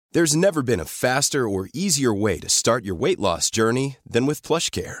There's never been a faster or easier way to start your weight loss journey than with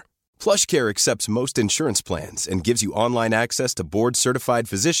PlushCare. PlushCare accepts most insurance plans and gives you online access to board-certified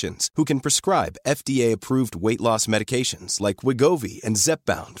physicians who can prescribe FDA-approved weight loss medications like Wegovy and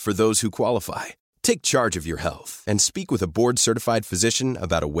Zepbound for those who qualify. Take charge of your health and speak with a board-certified physician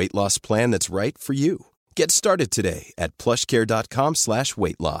about a weight loss plan that's right for you. Get started today at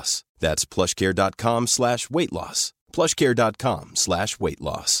plushcare.com/weight-loss. That's plushcare.com/weight-loss.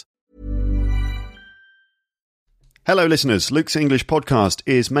 plushcare.com/weight-loss. Hello listeners, Luke's English podcast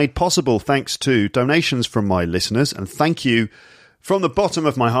is made possible thanks to donations from my listeners, and thank you from the bottom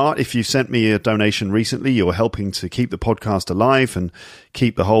of my heart. If you sent me a donation recently, you're helping to keep the podcast alive and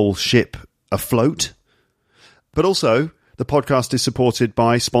keep the whole ship afloat. But also, the podcast is supported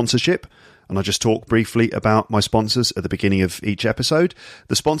by sponsorship, and I just talk briefly about my sponsors at the beginning of each episode.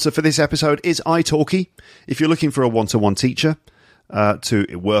 The sponsor for this episode is italki. If you're looking for a one-to-one teacher to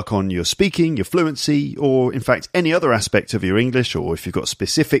work on your speaking, your fluency, or in fact any other aspect of your English, or if you've got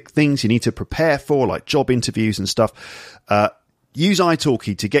specific things you need to prepare for, like job interviews and stuff, use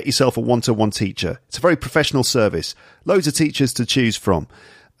italki to get yourself a one-to-one teacher. It's a very professional service. Loads of teachers to choose from.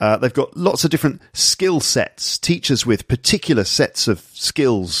 They've got lots of different skill sets, teachers with particular sets of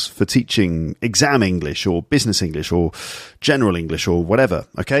skills for teaching exam English or business English or general English or whatever,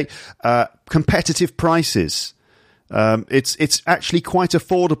 okay? Competitive prices. It's actually quite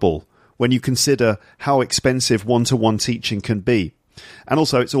affordable when you consider how expensive one-to-one teaching can be. And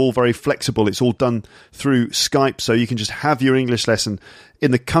also, it's all very flexible. It's all done through Skype, so you can just have your English lesson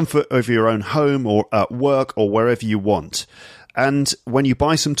in the comfort of your own home or at work or wherever you want. And when you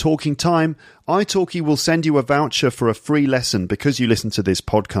buy some talking time, italki will send you a voucher for a free lesson because you listen to this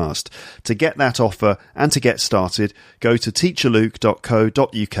podcast. To get that offer and to get started, go to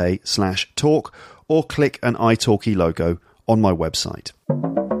teacherluke.co.uk/talk or click an italki logo on my website.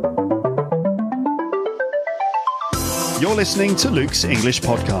 You're listening to Luke's English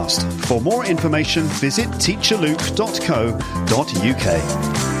Podcast. For more information, visit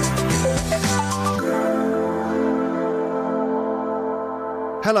teacherluke.co.uk.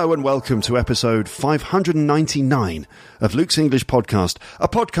 Hello and welcome to episode 599 of Luke's English Podcast, a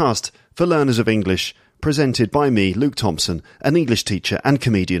podcast for learners of English, presented by me, Luke Thompson, an English teacher and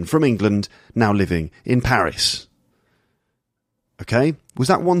comedian from England, now living in Paris. Okay, was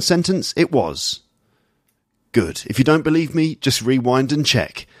that one sentence? It was. Good. If you don't believe me, just rewind and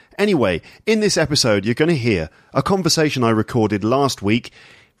check. Anyway, in this episode, you're going to hear a conversation I recorded last week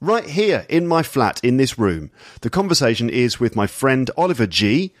right here in my flat in this room. The conversation is with my friend Oliver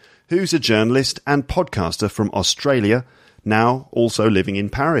G, who's a journalist and podcaster from Australia, now also living in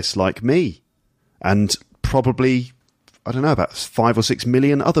Paris like me. And probably, I don't know, about 5 or 6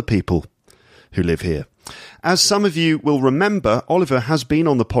 million other people who live here. As some of you will remember, Oliver has been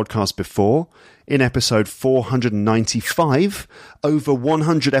on the podcast before in episode 495, over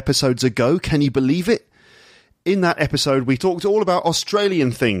 100 episodes ago. Can you believe it? In that episode, we talked all about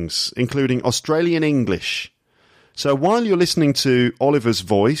Australian things, including Australian English. So while you're listening to Oliver's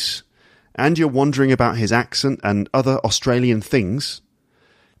voice and you're wondering about his accent and other Australian things,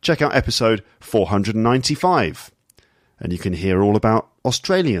 check out episode 495, and you can hear all about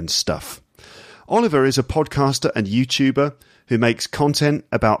Australian stuff. Oliver is a podcaster and YouTuber who makes content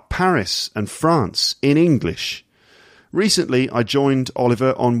about Paris and France in English. Recently, I joined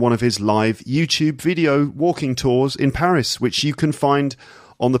Oliver on one of his live YouTube video walking tours in Paris, which you can find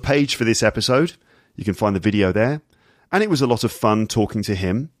on the page for this episode. You can find the video there. And it was a lot of fun talking to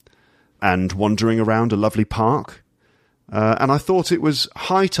him and wandering around a lovely park. And I thought it was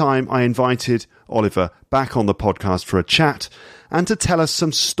high time I invited Oliver back on the podcast for a chat and to tell us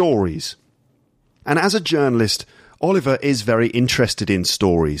some stories. And as a journalist, Oliver is very interested in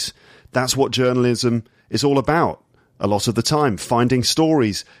stories. That's what journalism is all about. A lot of the time, finding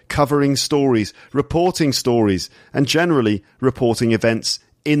stories, covering stories, reporting stories, and generally reporting events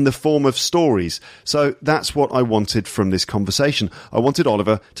in the form of stories. So that's what I wanted from this conversation. I wanted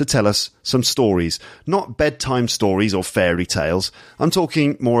Oliver to tell us some stories, not bedtime stories or fairy tales. I'm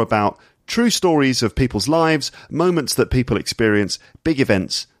talking more about true stories of people's lives, moments that people experience, big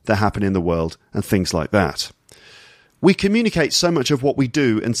events that happen in the world, and things like that. We communicate so much of what we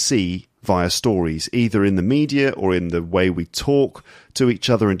do and see via stories, either in the media or in the way we talk to each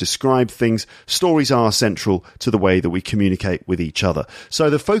other and describe things. Stories are central to the way that we communicate with each other.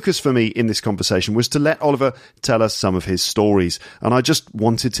 So the focus for me in this conversation was to let Oliver tell us some of his stories, and I just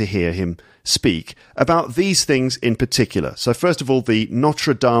wanted to hear him speak about these things in particular. So first of all, the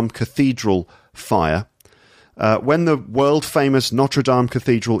Notre Dame Cathedral fire. When the world-famous Notre Dame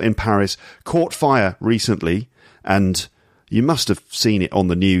Cathedral in Paris caught fire recently, and You must have seen it on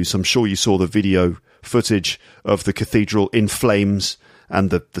the news. I'm sure you saw the video footage of the cathedral in flames and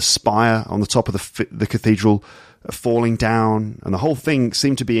the spire on the top of the cathedral falling down, and the whole thing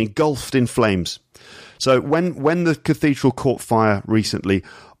seemed to be engulfed in flames. So when the cathedral caught fire recently,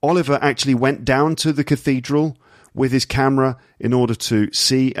 Oliver actually went down to the cathedral with his camera in order to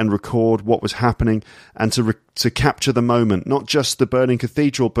see and record what was happening and to capture the moment, not just the burning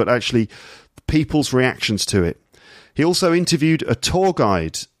cathedral, but actually people's reactions to it. He also interviewed a tour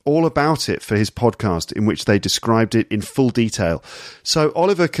guide all about it for his podcast, in which they described it in full detail. So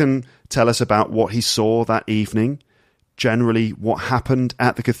Oliver can tell us about what he saw that evening, generally what happened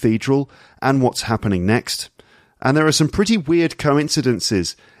at the cathedral, and what's happening next. And there are some pretty weird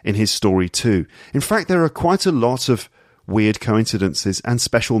coincidences in his story too. In fact, there are quite a lot of weird coincidences and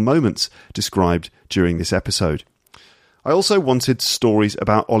special moments described during this episode. I also wanted stories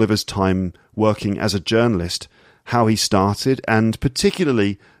about Oliver's time working as a journalist, how he started, and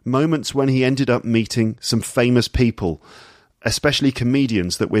particularly moments when he ended up meeting some famous people, especially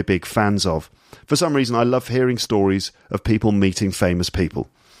comedians that we're big fans of. For some reason, I love hearing stories of people meeting famous people.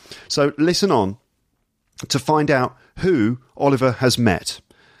 So listen on to find out who Oliver has met,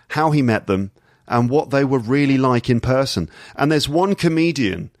 how he met them, and what they were really like in person. And there's one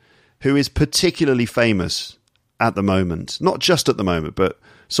comedian who is particularly famous at the moment, not just at the moment, but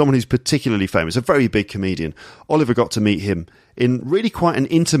someone who's particularly famous, a very big comedian. Oliver got to meet him in really quite an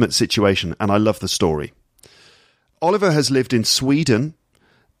intimate situation, and I love the story. Oliver has lived in Sweden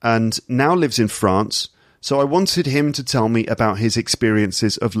and now lives in France, so I wanted him to tell me about his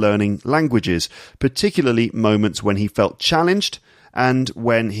experiences of learning languages, particularly moments when he felt challenged and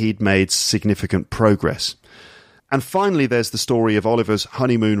when he'd made significant progress. And finally, there's the story of Oliver's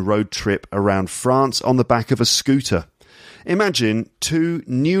honeymoon road trip around France on the back of a scooter. Imagine two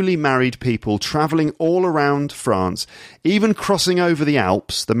newly married people travelling all around France, even crossing over the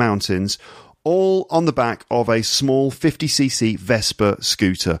Alps, the mountains, all on the back of a small 50cc Vespa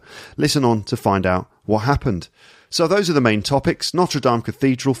scooter. Listen on to find out what happened. So those are the main topics: Notre Dame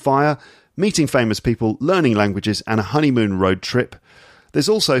Cathedral fire, meeting famous people, learning languages, and a honeymoon road trip. There's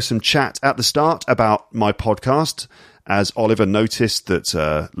also some chat at the start about my podcast, as Oliver noticed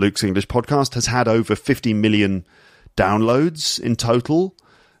that Luke's English podcast has had over 50 million downloads in total,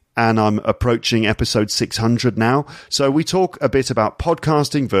 and I'm approaching episode 600 now. So we talk a bit about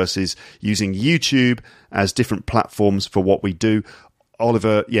podcasting versus using YouTube as different platforms for what we do.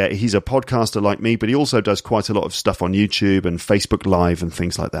 Oliver, he's a podcaster like me, but he also does quite a lot of stuff on YouTube and Facebook Live and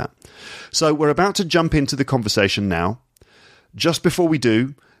things like that. So we're about to jump into the conversation now. Just before we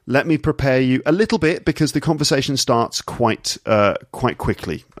do, let me prepare you a little bit, because the conversation starts quite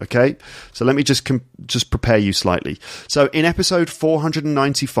quickly, okay? So let me just prepare you slightly. So in episode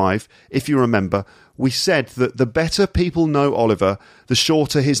 495, if you remember, we said that the better people know Oliver, the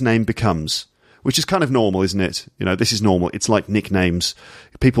shorter his name becomes, which is kind of normal, isn't it? You know, this is normal. It's like nicknames.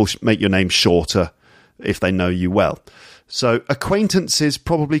 People make your name shorter if they know you well. So acquaintances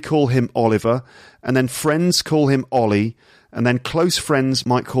probably call him Oliver, and then friends call him Ollie, and then close friends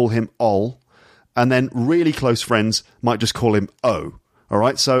might call him Ol, and then really close friends might just call him O. All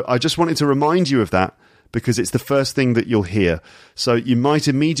right, so I just wanted to remind you of that, because it's the first thing that you'll hear. So you might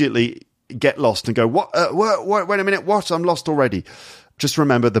immediately get lost and go, what, wait a minute, what? I'm lost already. Just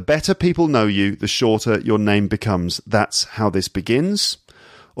remember, the better people know you, the shorter your name becomes. That's how this begins.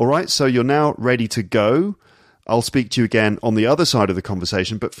 All right, so you're now ready to go. I'll speak to you again on the other side of the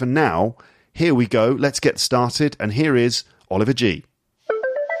conversation, but for now, here we go. Let's get started, and here is Oliver G.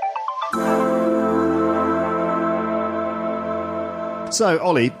 So,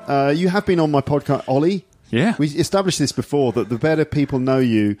 Ollie, you have been on my podcast. Ollie? Yeah. We established this before, that the better people know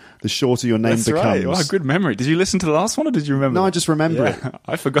you, the shorter your name becomes. Right. Wow, good memory. Did you listen to the last one, or did you remember? No, I just remember it.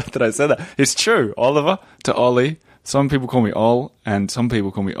 I forgot that I said that. It's true. Oliver to Ollie. Some people call me Ol, and some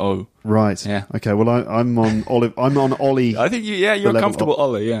people call me O. Right. Yeah. Okay, well, I'm on Olive. I'm on Ollie. I think you're comfortable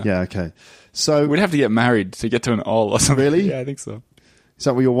Ollie, yeah. Yeah, okay. So we'd have to get married to get to an Ol or something. Really? Yeah, I think so. Is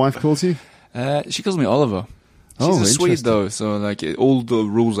that what your wife calls you? She calls me Oliver. She's a Swede, though, so like all the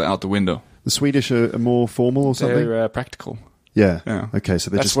rules are out the window. The Swedish are more formal or something? They're practical. Yeah. Yeah. Okay,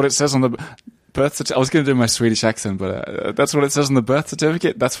 so that's what it says on the birth certificate. I was going to do my Swedish accent, but that's what it says on the birth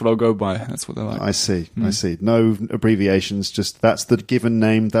certificate. That's what I'll go by. That's what they're like. I see. I see. No abbreviations. Just that's the given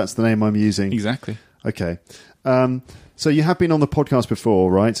name. That's the name I'm using. Exactly. Okay. So you have been on the podcast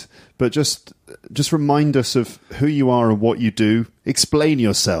before, right? But just remind us of who you are and what you do. Explain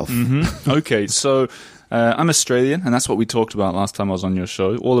yourself. Mm-hmm. Okay, so I'm Australian, and that's what we talked about last time I was on your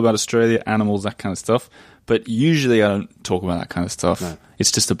show. All about Australia, animals, that kind of stuff. But usually I don't talk about that kind of stuff. No.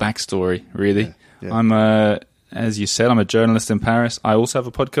 It's just a backstory, really. Yeah. I'm as you said, I'm a journalist in Paris. I also have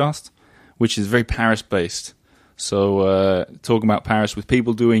a podcast, which is very Paris-based. So talking about Paris with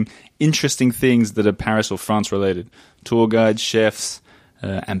people doing interesting things that are Paris or France related. Tour guides, chefs,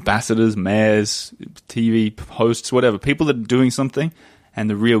 ambassadors, mayors, TV hosts, whatever. People that are doing something, and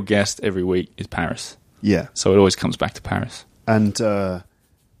the real guest every week is Paris. Yeah. So it always comes back to Paris. And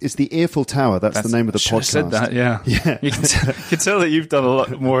it's the Eiffel Tower. That's the name of the podcast. I said that, yeah. Yeah. You can tell that you've done a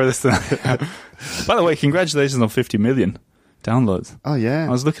lot more of this than I have. By the way, congratulations on 50 million downloads. Oh, yeah. I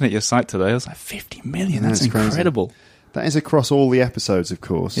was looking at your site today. I was like, 50 million? That's incredible. Crazy. That is across all the episodes, of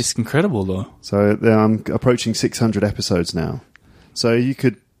course. It's incredible, though. So I'm approaching 600 episodes now. So you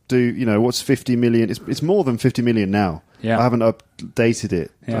could do, what's 50 million? It's more than 50 million now. Yeah. I haven't updated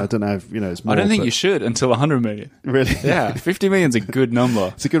it. Yeah. I don't know if, it's more. I don't think you should until 100 million. Really? Yeah. 50 million's a good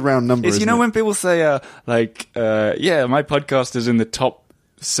number. It's a good round number, isn't it? When people say, my podcast is in the top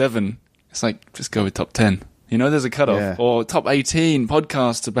 7, it's like, just go with top 10. There's a cutoff. Yeah. Or top 18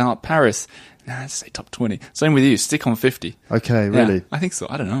 podcasts about Paris. Nah, let's say top 20. Same with you. Stick on 50. Okay, really? Yeah, I think so.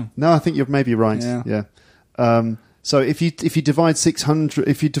 I don't know. No, I think you're maybe right. Yeah. So if you divide 600,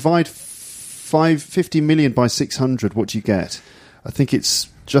 if you divide 50 million by 600, what do you get? I think it's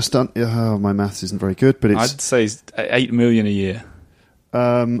just my maths isn't very good, but it's I'd say 8 million a year.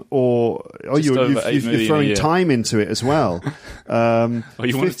 You're throwing time into it as well. You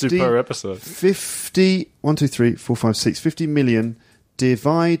want to do per episode? 50 million.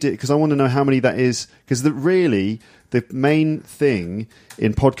 Divide it, because I want to know how many that is, because really the main thing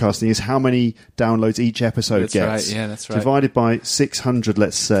in podcasting is how many downloads each episode gets. Right. Yeah, that's right. Divided by 600,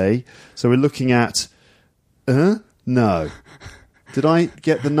 let's say. So we're looking at no. Did I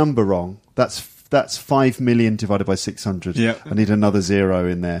get the number wrong? That's 5 million divided by 600. Yeah. I need another 0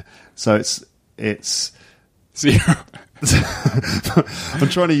 in there. So it's 0. I'm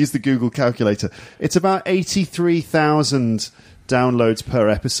trying to use the Google calculator. It's about 83,000 downloads per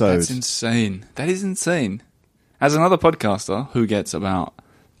episode. That's insane. That is insane. As another podcaster who gets about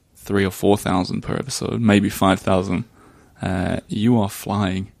 3,000 or 4,000 per episode, maybe 5,000, you are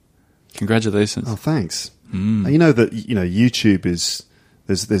flying. Congratulations. Oh, thanks. You know that YouTube is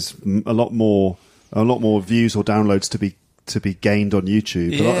there's a lot more views or downloads to be gained on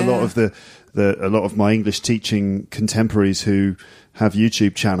YouTube. Yeah. A lot of my English teaching contemporaries who have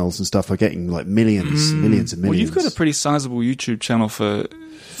YouTube channels and stuff are getting like millions and millions. Well, you've got a pretty sizable YouTube channel for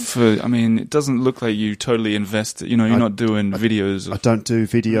I mean, it doesn't look like you totally invest. You're not doing videos. I don't do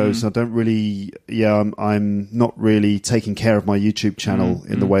videos. I don't really. Yeah, I'm not really taking care of my YouTube channel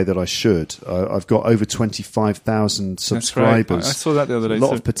in the way that I should. I've got over 25,000 subscribers. That's right. I saw that the other day. A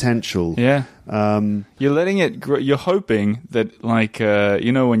lot of potential. Yeah. You're letting it grow. You're hoping that, like,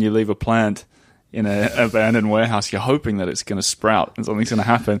 when you leave a plant in an abandoned warehouse, you're hoping that it's going to sprout and something's going to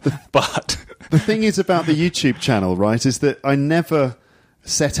happen. But the thing is about the YouTube channel, right, is that I never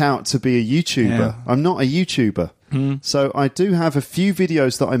set out to be a YouTuber. Yeah. I'm not a YouTuber. So I do have a few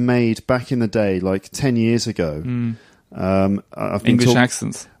videos that I made back in the day, like 10 years ago. I've been English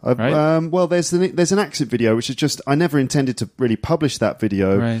accents, right? Well, there's an accent video, which is just, I never intended to really publish that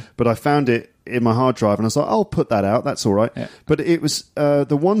video, right. But I found it in my hard drive and I was like, I'll put that out, that's all right. Yeah. But it was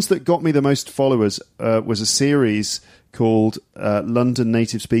the ones that got me the most followers was a series called London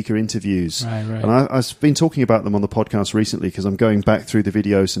Native Speaker Interviews. Right. And I've been talking about them on the podcast recently because I'm going back through the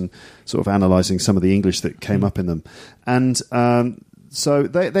videos and sort of analysing some of the English that came up in them. And so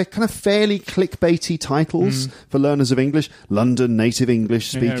they're kind of fairly clickbaity titles for learners of English. London Native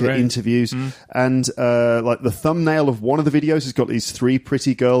English Speaker Interviews. And like the thumbnail of one of the videos has got these 3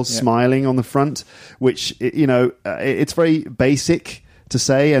 pretty girls smiling on the front, which, it's very basic to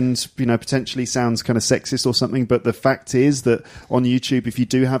say and potentially sounds kind of sexist or something, but the fact is that on YouTube, if you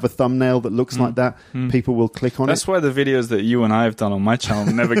do have a thumbnail that looks like that, people will click on That's it. why the videos that you and I have done on my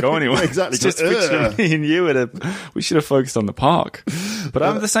channel never go anywhere. Exactly. It's just picture me and you we should have focused on the park. But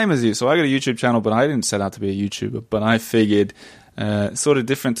I'm the same as you, so I got a YouTube channel, but I didn't set out to be a YouTuber, but I figured sort of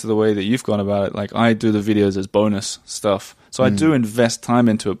different to the way that you've gone about it. Like, I do the videos as bonus stuff. So I do invest time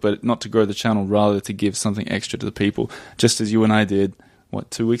into it, but not to grow the channel, rather to give something extra to the people, just as you and I did. What,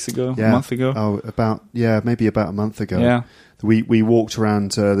 2 weeks ago? Yeah. A month ago? Maybe about a month ago. Yeah. We walked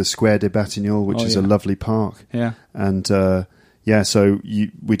around the Square des Batignolles, which is a lovely park. Yeah. And so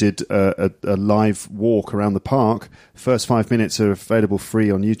we did a live walk around the park. First 5 minutes are available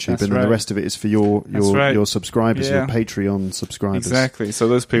free on YouTube, That's and then right. the rest of it is for your subscribers, your Patreon subscribers. Exactly. So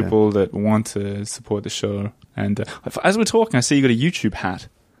those people that want to support the show. And as we're talking, I see you got a YouTube hat.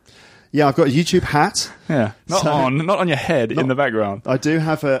 Yeah, I've got a YouTube hat. Yeah, not on your head, in the background. I do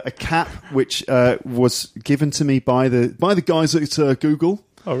have a cap which was given to me by the guys at Google.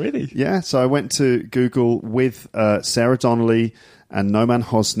 Oh, really? Yeah, so I went to Google with Sarah Donnelly and Noman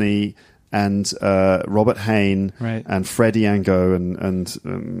Hosni and Robert Hain Right. and Freddie Ango and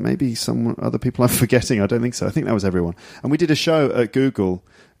maybe some other people I'm forgetting. I don't think so. I think that was everyone. And we did a show at Google,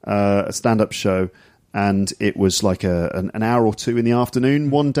 a stand-up show, and it was like an hour or two in the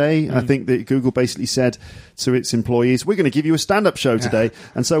afternoon one day. I think that Google basically said to its employees, we're going to give you a stand-up show today.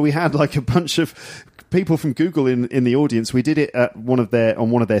 And so we had like a bunch of people from Google in the audience. We did it at on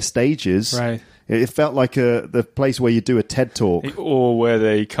one of their stages. Right. It felt like the place where you do a TED Talk. Or where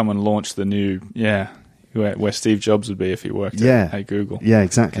they come and launch the new, where Steve Jobs would be if he worked at Google. Yeah,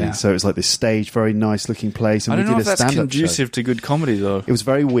 exactly. Yeah. So it was like this stage, very nice looking place. And I don't we know did if a that's stand-up conducive show. to good comedy, though. It was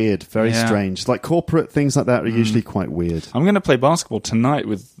very weird, very Yeah. strange. Like corporate things like that are usually quite weird. I'm going to play basketball tonight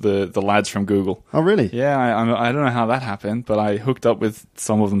with the lads from Google. Oh, really? Yeah, I don't know how that happened, but I hooked up with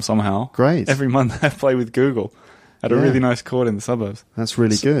some of them somehow. Great. Every month I play with Google at a Yeah. really nice court in the suburbs. That's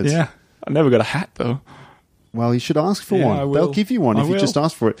really good. Yeah. I never got a hat, though. Well, you should ask for Yeah, one. I will. They'll give you one I if you will. just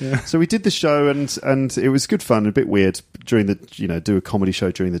ask for it. Yeah. So we did the show, and it was good fun, a bit weird during the do a comedy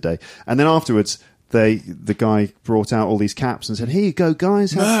show during the day, and then afterwards, the guy brought out all these caps and said, "Here you go,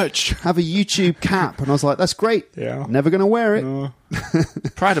 guys, Merch. have a YouTube cap." And I was like, "That's great. Yeah. Never going to wear it." No.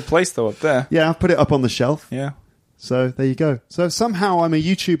 Pride of place, though, up there. Yeah, I've put it up on the shelf. Yeah. So there you go. So somehow I'm a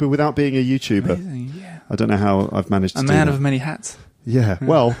YouTuber without being a YouTuber. Amazing, yeah. I don't know how I've managed to A do man that. of many hats. Yeah,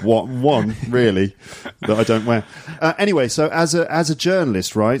 well, one really that I don't wear. Anyway, so as a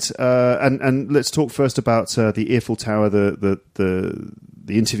journalist, right? And let's talk first about the Eiffel Tower, the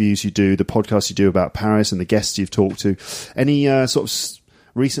interviews you do, the podcasts you do about Paris, and the guests you've talked to. Any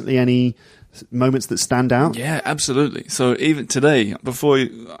recently any moments that stand out? Yeah, absolutely. So even today, before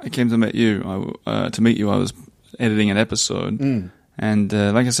I came to meet you, I was editing an episode, and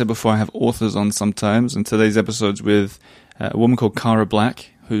like I said before, I have authors on sometimes. And today's episode's with a woman called Cara Black,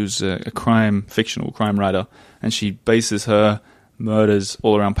 who's a fictional crime writer, and she bases her murders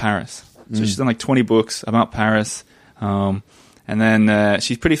all around Paris. So she's done like 20 books about Paris, and then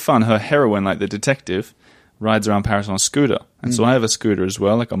she's pretty fun. Her heroine, like the detective, rides around Paris on a scooter, and so I have a scooter as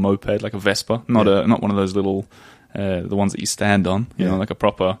well, like a moped, like a Vespa, not one of those little the ones that you stand on, you know, like a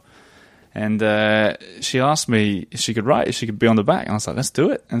proper. And she asked me if she could write, if she could be on the back. And I was like, let's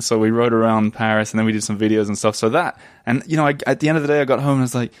do it. And so we rode around Paris, and then we did some videos and stuff. So that, and, you know, at the end of the day, I got home and I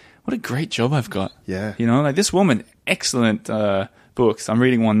was like, what a great job I've got. Yeah. You know, like this woman, excellent books. I'm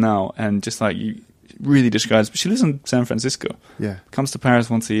reading one now, and just like you really describes, she lives in San Francisco. Yeah. Comes to Paris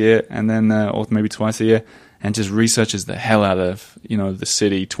once a year, and then, or maybe twice a year, and just researches the hell out of, you know, the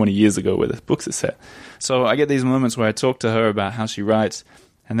city 20 years ago where the books are set. So I get these moments where I talk to her about how she writes,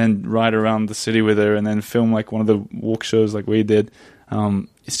 and then ride around the city with her, and then film like one of the walk shows like we did.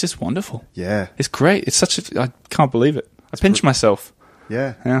 It's just wonderful. Yeah. It's great. It's I can't believe it. I pinch myself.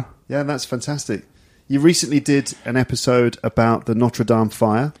 Yeah. Yeah. Yeah, that's fantastic. You recently did an episode about the Notre Dame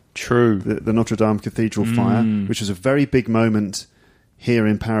fire, True. the Notre Dame Cathedral fire, which was a very big moment here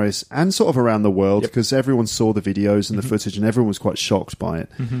in Paris and sort of around the world, because everyone saw the videos and the footage, and everyone was quite shocked by it.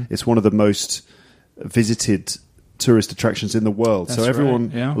 It's one of the most visited tourist attractions in the world. That's so everyone,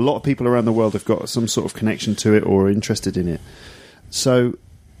 right, yeah. a lot of people around the world have got some sort of connection to it or are interested in it. So,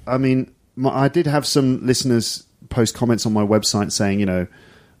 I mean, I did have some listeners post comments on my website saying, you know,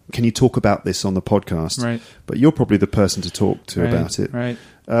 can you talk about this on the podcast? Right. But you're probably the person to talk to Right, about it. right.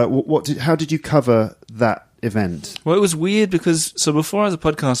 How did you cover that event? Well, it was weird because, so before I was a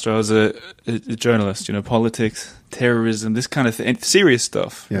podcaster, I was a journalist, you know, politics, terrorism, this kind of thing, serious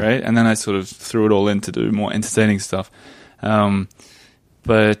stuff, Yeah. right? And then I sort of threw it all in to do more entertaining stuff.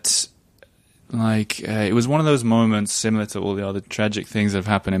 But, like, it was one of those moments similar to all the other tragic things that have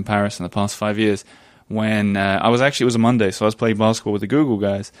happened in Paris in the past 5 years when it was a Monday, so I was playing basketball with the Google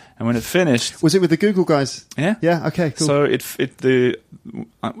guys, and when it finished... Was it with the Google guys? Yeah. Yeah, okay, cool. So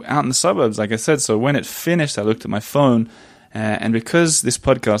out in the suburbs, like I said. So when it finished, I looked at my phone, and because this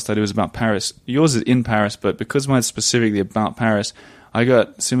podcast I do is about Paris, yours is in Paris, but because mine's specifically about Paris, I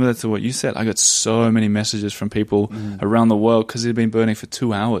got, similar to what you said, I got so many messages from people around the world because it had been burning for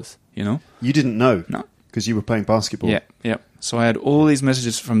 2 hours. You know, You didn't know? No. Because you were playing basketball? Yeah. So I had all these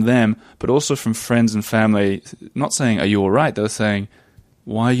messages from them, but also from friends and family, not saying, "Are you all right?" They were saying,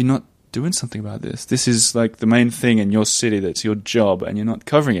 "Why are you not doing something about this? This is like the main thing in your city. That's your job, and you're not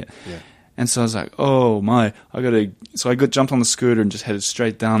covering it." Yeah. And so I was like, "Oh my, So I jumped on the scooter and just headed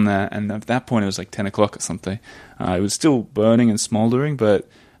straight down there. And at that point, it was like 10 o'clock or something. It was still burning and smoldering, but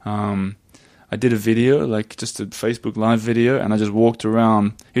I did a video, like just a Facebook Live video, and I just walked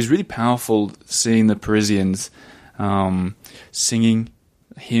around. It was really powerful seeing the Parisians singing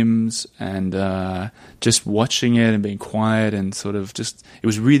hymns and just watching it and being quiet and sort of just, it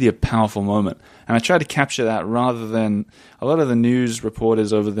was really a powerful moment. And I tried to capture that rather than a lot of the news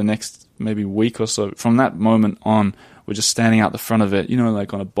reporters over the next maybe week or so from that moment on were just standing out the front of it,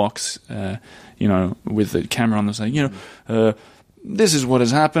 like on a box, with the camera on them saying, this is what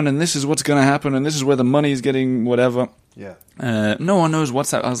has happened and this is what's going to happen and this is where the money is getting whatever. Yeah. No one knows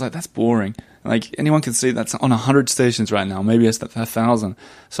what's that. I was like, that's boring. Like, anyone can see that's on 100 stations right now. Maybe it's 1,000.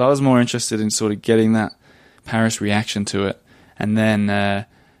 So I was more interested in sort of getting that Paris reaction to it. And then,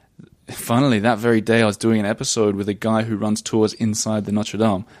 finally, that very day, I was doing an episode with a guy who runs tours inside the Notre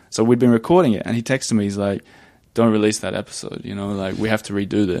Dame. So we'd been recording it, and he texted me, he's like, don't release that episode, we have to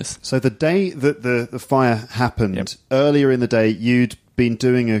redo this. So the day that the fire happened, earlier in the day, you'd been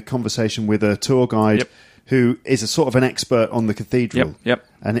doing a conversation with a tour guide who is a sort of an expert on the cathedral. Yep.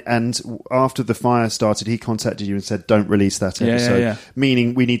 And after the fire started, he contacted you and said, don't release that episode,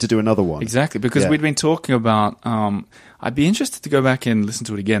 meaning we need to do another one. Exactly, because we'd been talking about, I'd be interested to go back and listen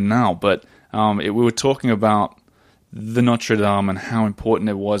to it again now, but we were talking about the Notre Dame and how important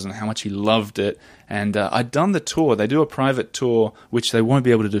it was and how much he loved it. And I'd done the tour. They do a private tour, which they won't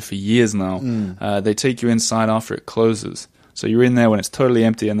be able to do for years now. They take you inside after it closes. So you're in there when it's totally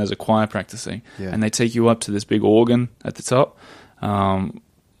empty and there's a choir practicing. Yeah. And they take you up to this big organ at the top. And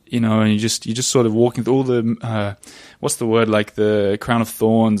you're just sort of walking through all the, what's the word, like the crown of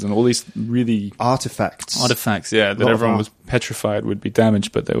thorns and all these really... Artifacts, yeah, that everyone was petrified would be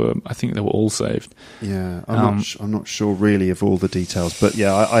damaged, but I think they were all saved. Yeah, I'm not sure really of all the details, but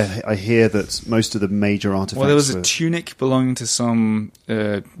yeah, I hear that most of the major artifacts... Well, there was a tunic belonging to some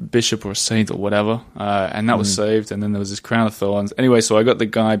bishop or saint or whatever, and that was saved, and then there was this crown of thorns. Anyway, so I got the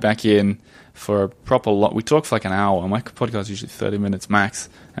guy back in for a proper lot. We talked for like an hour. My podcast is usually 30 minutes max,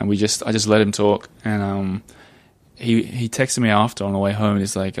 and I just let him talk. And he texted me after on the way home, and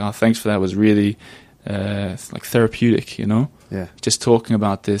he's like, "Oh, thanks for that. It was really like therapeutic, Yeah, just talking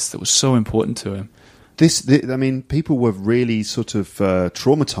about this that was so important to him." People were really sort of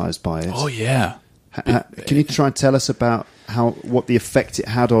traumatized by it. Oh yeah. Can you try and tell us about what the effect it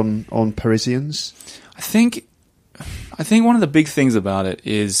had on Parisians? I think one of the big things about it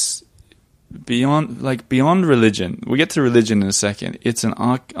is beyond religion. We get to religion in a second. It's an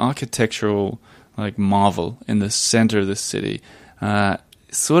architectural marvel in the center of the city.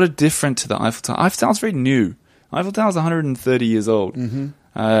 Sort of different to the Eiffel Tower. Eiffel Tower's very new. Eiffel Tower's 130 years old. Mm-hmm.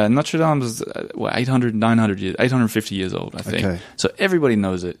 Notre Dame's 850 years old, I think. Okay. So everybody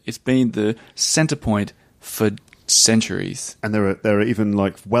knows it. It's been the center point for centuries. And there are even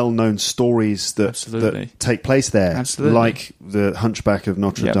well-known stories that take place there. Absolutely. Like the Hunchback of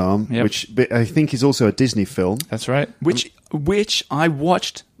Notre Dame, which I think is also a Disney film. That's right. Which I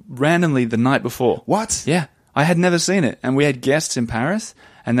watched randomly the night before. What? Yeah. I had never seen it. And we had guests in Paris,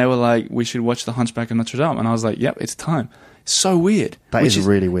 and they were like, we should watch the Hunchback of Notre Dame. And I was like, yep, it's time. So weird. That is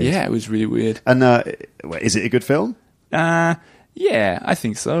really weird. Yeah, it was really weird. And is it a good film? Yeah, I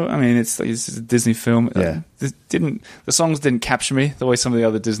think so. I mean, it's a Disney film. Yeah. The songs didn't capture me the way some of the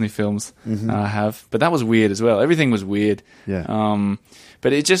other Disney films have, but that was weird as well. Everything was weird. Yeah.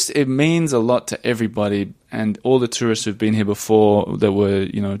 But it means a lot to everybody, and all the tourists who've been here before that were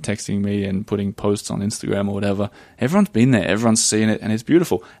texting me and putting posts on Instagram or whatever. Everyone's been there. Everyone's seen it, and it's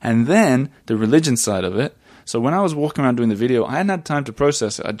beautiful. And then the religion side of it. So when I was walking around doing the video, I hadn't had time to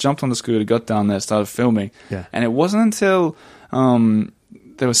process it. I jumped on the scooter, got down there, started filming, and it wasn't until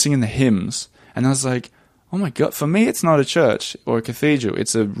they were singing the hymns, and I was like, oh my God, for me it's not a church or a cathedral,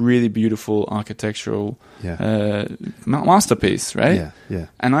 it's a really beautiful architectural masterpiece, right? Yeah.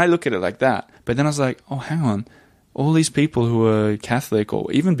 And I look at it like that, but then I was like, oh, hang on, all these people who are Catholic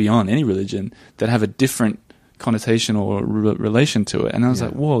or even beyond any religion that have a different connotation or relation to it, and I was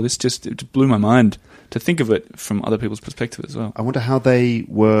like, whoa, it just blew my mind to think of it from other people's perspective as well. I wonder how they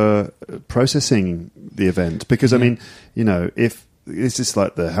were processing the event, because I mean, if this is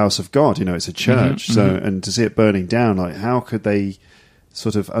like the house of God, it's a church, and to see it burning down, how could they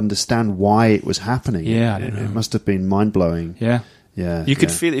sort of understand why it was happening? Yeah, I don't know. It must have been mind blowing. Yeah. You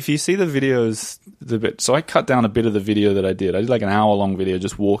could feel, if you see the videos, so I cut down a bit of the video that I did. I did like an hour-long video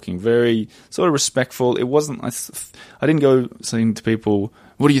just walking, very sort of respectful. It wasn't, I didn't go saying to people,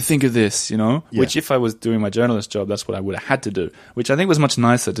 what do you think of this, Which if I was doing my journalist job, that's what I would have had to do, which I think was much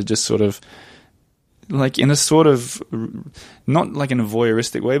nicer to just sort of, in a sort of, not like in a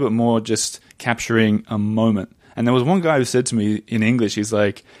voyeuristic way, but more just capturing a moment. And there was one guy who said to me in English, he's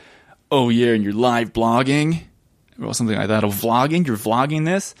like, oh yeah, and you're live blogging? Or something like that, or vlogging, you're vlogging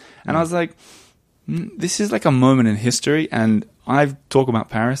this? And I was like, this is like a moment in history, and I talk about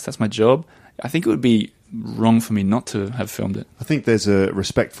Paris, that's my job. I think it would be wrong for me not to have filmed it. I think there's a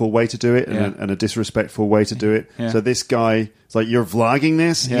respectful way to do it and a disrespectful way to do it. Yeah. So this guy, it's like, you're vlogging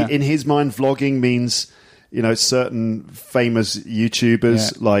this? Yeah. In his mind, vlogging means, certain famous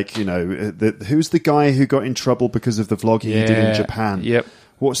YouTubers, like, who's the guy who got in trouble because of the vlog he did in Japan? Yep.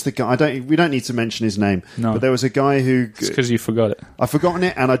 What's the guy? We don't need to mention his name. No. But there was a guy who... It's because you forgot it. I've forgotten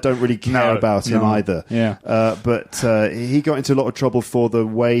it, and I don't really care about him either. Yeah. But he got into a lot of trouble for the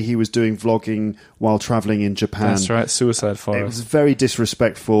way he was doing vlogging while traveling in Japan. That's right, Suicide Forest. It was very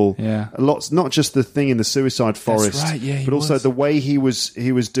disrespectful. Yeah. Not just the thing in the Suicide Forest, right, yeah, but also was. the way he was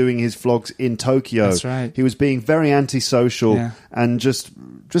doing his vlogs in Tokyo. That's right. He was being very antisocial and just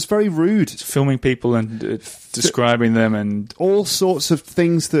very rude. Filming people and describing them and all sorts of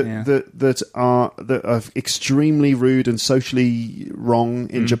things that are extremely rude and socially wrong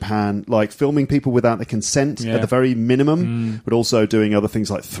in Japan, like filming people without the consent at the very minimum, but also doing other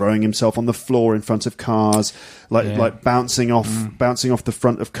things like throwing himself on the floor in front of cars, like bouncing off the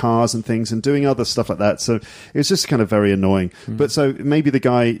front of cars and things, and doing other stuff like that. So it was just kind of very annoying. But so maybe the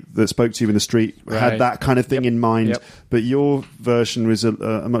guy that spoke to you in the street had that kind of thing in mind, but your version was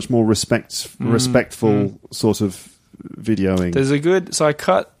a much more respectful sort of videoing. There's a good... So I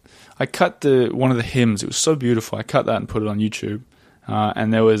cut one of the hymns. It was so beautiful. I cut that and put it on YouTube.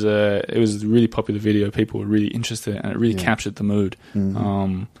 And it was a really popular video. People were really interested, and it really captured the mood.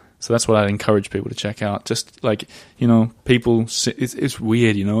 So that's what I'd encourage people to check out. Just like, people... It's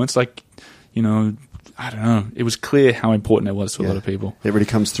weird, It's like, I don't know. It was clear how important it was to a lot of people. It really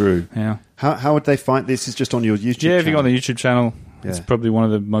comes through. Yeah. How would they find this? Is just on your YouTube channel? Yeah, if you go on the YouTube channel... It's probably one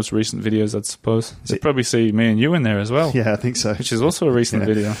of the most recent videos, I suppose. You'll probably see me and you in there as well. Yeah, I think so. Which is also a recent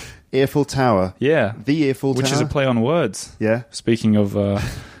video. Eiffel Tower. Yeah. The Eiffel Tower. Which is a play on words. Yeah. Speaking of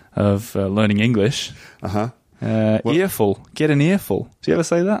learning English. Uh-huh. Earful. Get an earful. Do you ever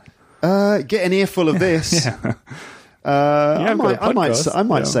say that? Get an earful of this. Yeah. I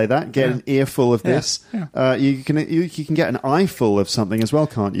might say that. Get an earful of this. Yeah. You can get an eyeful of something as well,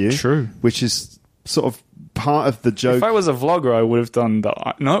 can't you? True. Which is sort of part of the joke. If I was a vlogger, I would have done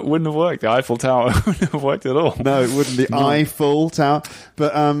no, it wouldn't have worked. The Eiffel Tower wouldn't have worked at all. No, it wouldn't. The Eiffel Tower,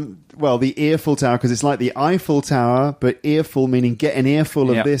 but the Earful Tower, because it's like the Eiffel Tower, but earful meaning get an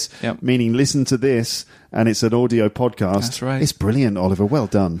earful of this, meaning listen to this, and it's an audio podcast. That's right. It's brilliant, Oliver. Well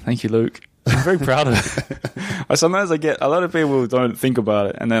done. Thank you, Luke. I'm very proud of it. Sometimes I get a lot of people who don't think about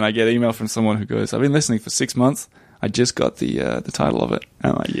it, and then I get an email from someone who goes, "I've been listening for 6 months. I just got the title of it."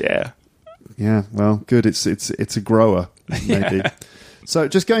 And I'm like, "Yeah." Yeah, well, good. It's a grower, maybe. Yeah. So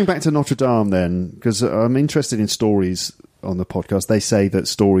just going back to Notre Dame then, because I'm interested in stories on the podcast. They say that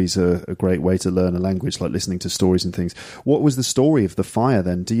stories are a great way to learn a language, like listening to stories and things. What was the story of the fire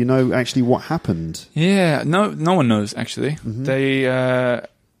then? Do you know actually what happened? Yeah, no one knows actually. Mm-hmm.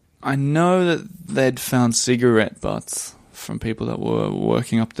 I know that they'd found cigarette butts from people that were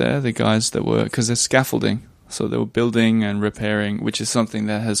working up there, the guys that were, because there's scaffolding. So they were building and repairing, which is something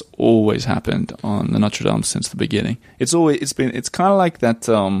that has always happened on the Notre Dame since the beginning. It's kind of like that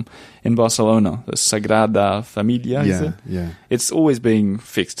in Barcelona, the Sagrada Familia. Yeah. It's always being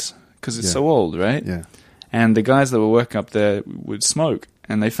fixed because it's so old, right? Yeah. And the guys that were working up there would smoke,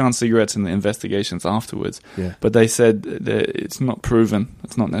 and they found cigarettes in the investigations afterwards. Yeah. But they said that it's not proven.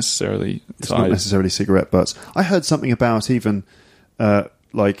 It's not necessarily tied. It's not necessarily cigarette butts. I heard something about even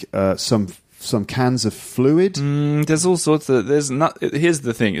some cans of fluid. There's all sorts of. Here's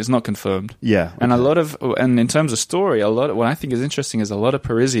the thing: it's not confirmed. Yeah, okay. And in terms of story, what I think is interesting is a lot of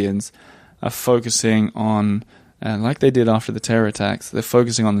Parisians are focusing on, like they did after the terror attacks. They're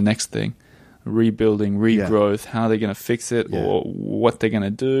focusing on the next thing: rebuilding, regrowth, how they're going to fix it, or what they're going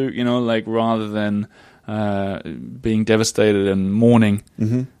to do. Rather than being devastated and mourning.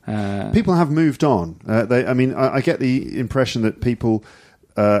 Mm-hmm. People have moved on. I get the impression that people.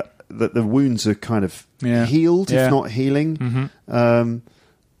 That the wounds are kind of healed, if not healing. Mm-hmm.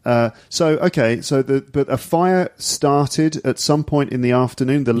 But a fire started at some point in the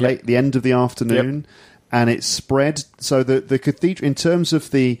afternoon, the end of the afternoon, and it spread. So the cathedral, in terms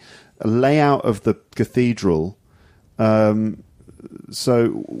of the layout of the cathedral, so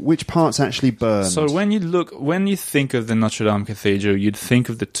which parts actually burned? So when you think of the Notre Dame Cathedral, you'd think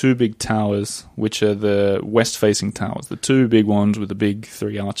of the two big towers, which are the west-facing towers, the two big ones with the big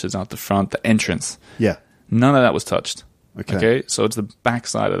three arches out the front, the entrance. Yeah. None of that was touched. Okay. So it's the back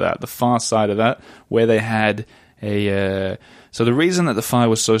side of that, the far side of that, where they had a... So the reason that the fire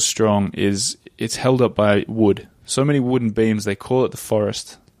was so strong is it's held up by wood. So many wooden beams, they call it the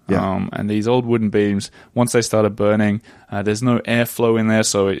forest. Yeah. And these old wooden beams, once they started burning, there's no airflow in there,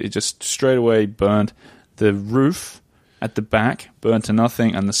 so it just straight away burned. The roof at the back burned to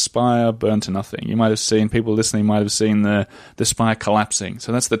nothing, and the spire burned to nothing. You might have seen, people listening might have seen the spire collapsing.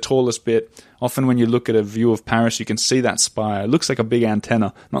 So that's the tallest bit. Often when you look at a view of Paris, you can see that spire. It looks like a big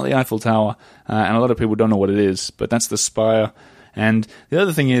antenna, not the Eiffel Tower, and a lot of people don't know what it is, but that's the spire. And the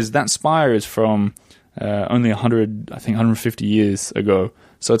other thing is that spire is from only 150 years ago.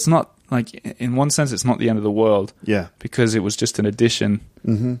 So it's not, like, in one sense, it's not the end of the world. Yeah. Because it was just an addition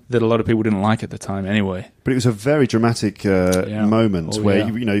that a lot of people didn't like at the time anyway. But it was a very dramatic moment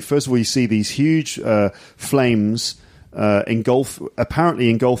where, first of all, you see these huge flames apparently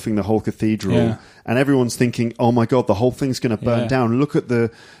engulfing the whole cathedral, and everyone's thinking, "Oh my God, the whole thing's going to burn down."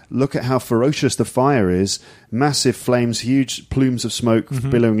 Look at how ferocious the fire is! Massive flames, huge plumes of smoke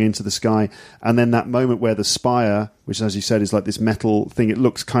billowing into the sky, and then that moment where the spire, which, as you said, is like this metal thing, it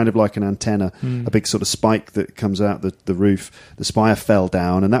looks kind of like an antenna, a big sort of spike that comes out the roof. The spire fell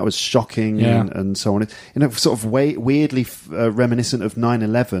down, and that was shocking, and so on. Sort of weirdly reminiscent of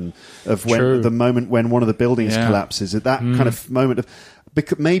 9/11, of when the moment when one of the buildings collapses. At that kind of moment of.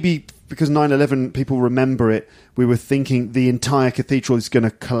 Because 9/11, people remember it, we were thinking the entire cathedral is going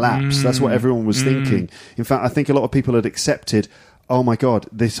to collapse. That's what everyone was thinking. In fact, I think a lot of people had accepted, oh my God,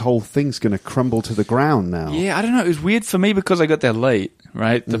 this whole thing's going to crumble to the ground now. Yeah, I don't know. It was weird for me because I got there late,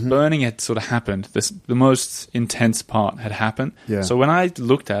 right? The burning had sort of happened. The most intense part had happened. Yeah. So when I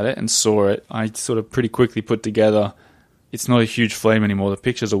looked at it and saw it, I sort of pretty quickly put together, it's not a huge flame anymore. The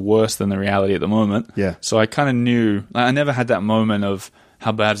pictures are worse than the reality at the moment. Yeah. So I kind of knew, I never had that moment of,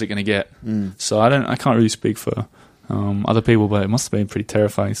 how bad is it going to get? So I can't really speak for other people, but it must have been pretty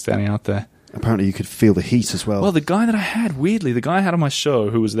terrifying standing out there. Apparently you could feel the heat as well. Well, the guy that I had, weirdly, the guy I had on my show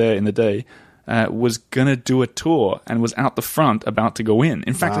who was there in the day was going to do a tour and was out the front about to go in.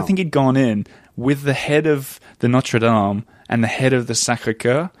 In fact, I think he'd gone in with the head of the Notre Dame and the head of the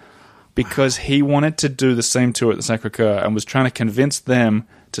Sacré-Cœur because he wanted to do the same tour at the Sacré-Cœur and was trying to convince them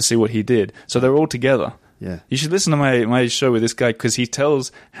to see what he did. So they were all together. Yeah. You should listen to my show with this guy because he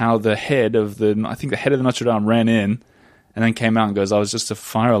tells how the head of the Notre Dame ran in and then came out and goes, I was just a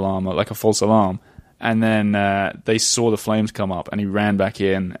fire alarm, like a false alarm. And then they saw the flames come up and he ran back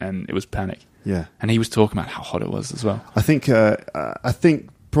in and it was panic. Yeah. And he was talking about how hot it was as well. I think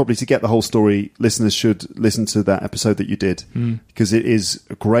probably to get the whole story, listeners should listen to that episode that you did because it is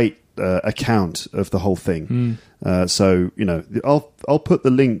a great account of the whole thing. So, I'll put the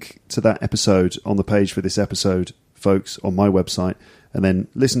link to that episode on the page for this episode, folks, on my website, and then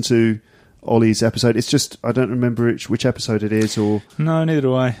listen to Ollie's episode. It's just, I don't remember which episode it is, or... No, neither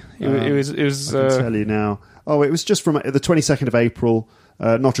do I. It was I can tell you now. Oh, it was just from the 22nd of April,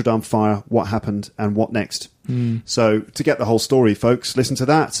 Notre Dame fire, what happened and what next. So to get the whole story, folks, listen to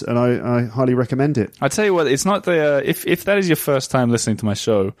that, and I highly recommend it. I tell you what, it's not the if that is your first time listening to my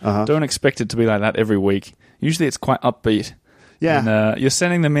show, don't expect it to be like that every week. Usually it's quite upbeat. Yeah, and, you're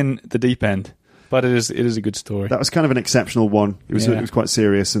sending them in the deep end, but it is a good story. That was kind of an exceptional one. It was quite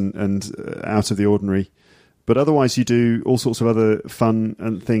serious and out of the ordinary. But otherwise, you do all sorts of other fun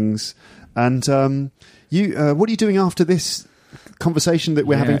and things. And what are you doing after this conversation that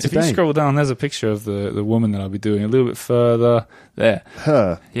we're having today? If you scroll down, there's a picture of the woman that I'll be doing a little bit further there.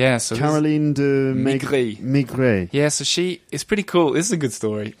 Her? Yeah. So Caroline de Maigret. Yeah, so it's pretty cool. This is a good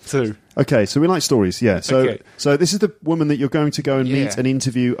story too. Okay, so we like stories, yeah. So this is the woman that you're going to go and meet and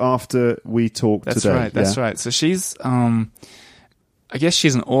interview after we talk today. That's right. So she's... I guess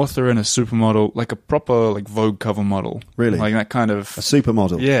she's an author and a supermodel, like a proper Vogue cover model. Really? Like that kind of... A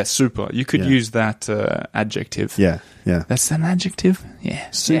supermodel? Yeah, super. You could use that adjective. Yeah. That's an adjective?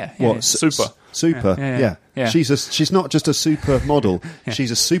 Yeah. What? Super. Super, yeah. She's not just a supermodel,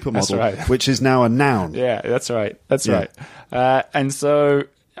 she's a supermodel, right. Which is now a noun. Yeah, that's right. And so...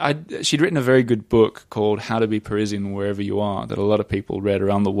 she'd written a very good book called How to Be Parisian Wherever You Are that a lot of people read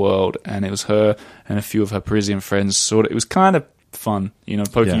around the world, and it was her and a few of her Parisian friends it was kind of fun,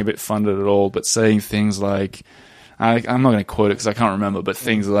 poking a bit fun at it all, but saying things like, I'm not going to quote it because I can't remember, but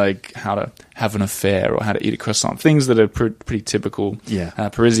things like how to have an affair or how to eat a croissant, things that are pretty typical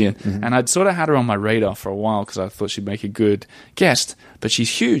Parisian. Mm-hmm. And I'd sort of had her on my radar for a while because I thought she'd make a good guest, but she's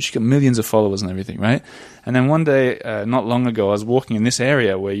huge. She's got millions of followers and everything, right? And then one day, not long ago, I was walking in this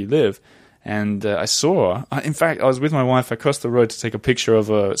area where you live, and I saw her. In fact, I was with my wife. I crossed the road to take a picture of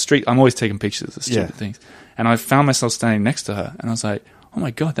a street. I'm always taking pictures of stupid things. And I found myself standing next to her, and I was like, oh my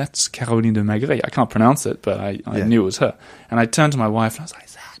God, that's Caroline de Maigret. I can't pronounce it, but I knew it was her. And I turned to my wife, and I was like,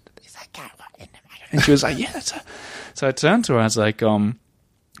 is that Caroline de Maigret? And she was like, yeah, that's her. So I turned to her, I was like,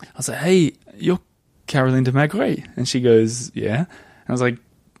 hey, you're Caroline de Maigret. And she goes, yeah. And I was like,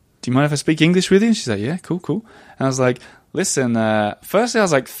 do you mind if I speak English with you? And she's like, yeah, cool. And I was like, listen, firstly, I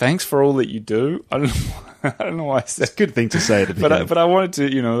was like, thanks for all that you do. I don't know I don't know why I said It's a good thing to say at the beginning. but I wanted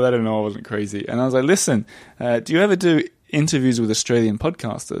to, let her know I wasn't crazy. And I was like, listen, do you ever do interviews with Australian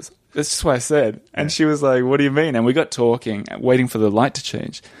podcasters? That's just what I said. And she was like, what do you mean? And we got talking, waiting for the light to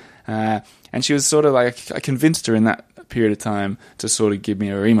change. And she was sort of like, I convinced her in that period of time to sort of give me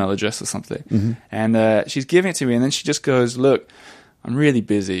her email address or something. Mm-hmm. And she's giving it to me, and then she just goes, look, I'm really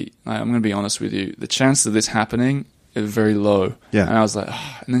busy. I'm going to be honest with you. The chance of this happening is very low. Yeah. And I was like,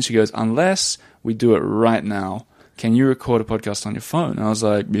 and then she goes, unless we do it right now, can you record a podcast on your phone? And I was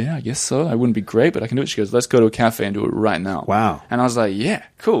like, yeah, I guess so. I wouldn't be great, but I can do it. She goes, let's go to a cafe and do it right now. Wow. And I was like, yeah,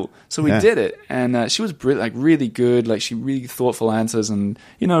 cool. So we did it. And she was really good. Like, she really thoughtful answers and,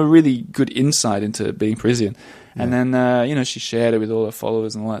 really good insight into being Parisian. And then, she shared it with all her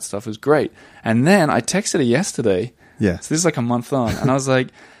followers and all that stuff. It was great. And then I texted her yesterday. Yeah. So this is like a month on. And I was like,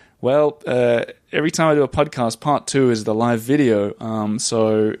 well, every time I do a podcast, part 2 is the live video.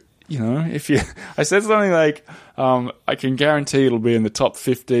 So, I said something like, I can guarantee it'll be in the top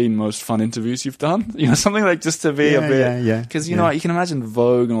 15 most fun interviews you've done. Something like just to be a bit. Yeah. Because, you can imagine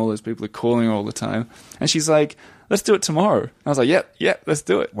Vogue and all those people are calling her all the time. And she's like, let's do it tomorrow. And I was like, yep, let's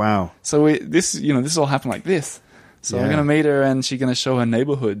do it. Wow. So this all happened like this. So I'm going to meet her and she's going to show her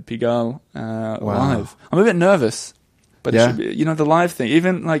neighborhood, Pigalle, live. I'm a bit nervous. But it should be, the live thing,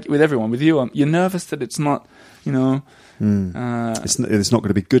 even like with everyone, with you, you're nervous that it's not, it's not going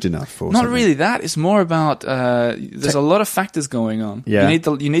to be good enough. Or not something. really that. It's more about there's a lot of factors going on. Yeah.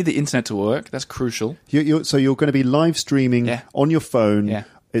 You need the internet to work. That's crucial. So you're going to be live streaming on your phone. Yeah.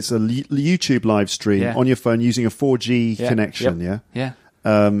 It's a YouTube live stream on your phone using a 4G connection. Yep. Yeah.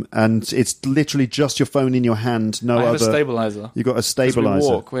 And it's literally just your phone in your hand. No I have other. a stabilizer. You've got a stabilizer.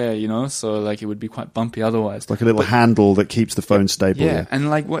 We walk where so like it would be quite bumpy otherwise. Like a little handle that keeps the phone stable. Yeah, and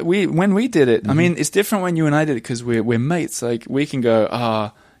like when we did it, I mean, it's different when you and I did it because we're mates. Like we can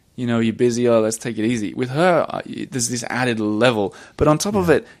go, you're busy. Let's take it easy. With her, there's this added level. But on top of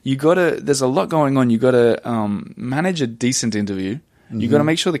it, there's a lot going on. You gotta manage a decent interview. You gotta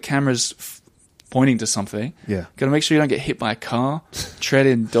make sure the camera's pointing to something. Yeah. Got to make sure you don't get hit by a car, tread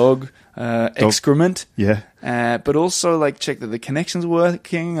in dog excrement. Yeah. But also like check that the connection's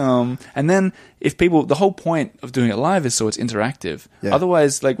working. And then the whole point of doing it live is so it's interactive. Yeah.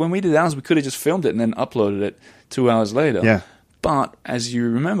 Otherwise, like when we did ours, we could have just filmed it and then uploaded it 2 hours later. Yeah. But as you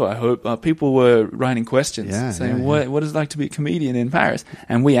remember, I hope, people were writing questions saying, what is it like to be a comedian in Paris?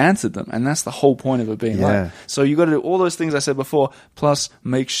 And we answered them. And that's the whole point of it being live. So you got to do all those things I said before, plus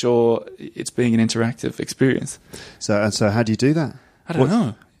make sure it's being an interactive experience. So how do you do that? I don't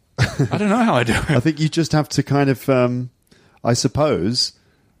know. I don't know how I do it. I think you just have to kind of, I suppose,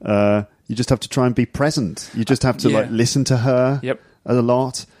 you just have to try and be present. You just have to listen to her a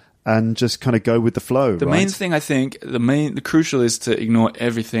lot. And just kind of go with the flow. The main thing, I think, the crucial is to ignore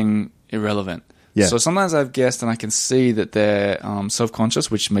everything irrelevant. Yeah. So sometimes I've guessed and I can see that they're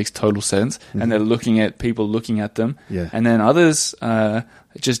self-conscious, which makes total sense, and they're looking at people looking at them. Yeah. And then others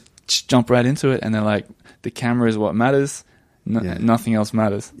just jump right into it, and they're like, the camera is what matters. Nothing else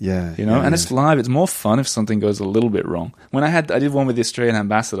matters. Yeah. And it's live. It's more fun if something goes a little bit wrong. When I did one with the Australian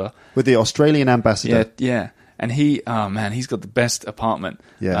ambassador. With the Australian ambassador? Yeah. And he's got the best apartment.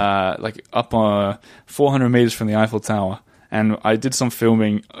 Yeah. Like up 400 meters from the Eiffel Tower. And I did some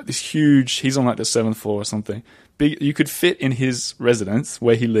filming. This huge, he's on like the 7th floor or something. Big, you could fit in his residence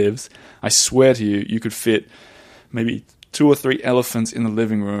where he lives. I swear to you, you could fit maybe 2 or 3 elephants in the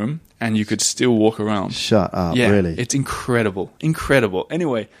living room and you could still walk around. Shut up, really? It's incredible.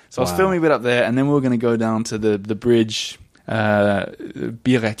 Anyway, so I was filming a bit up there and then we were going to go down to the bridge, Bir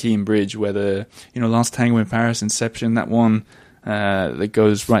Hakeim Bridge, where the Last Tango in Paris, Inception, that one that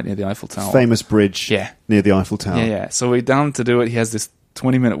goes right near the Eiffel Tower, famous bridge, near the Eiffel Tower. Yeah. So we're down to do it. He has this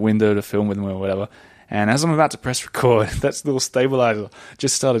 20-minute window to film with him or whatever. And as I'm about to press record, that little stabilizer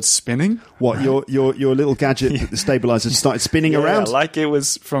just started spinning. What, your little gadget, the stabilizer, started spinning around? Like it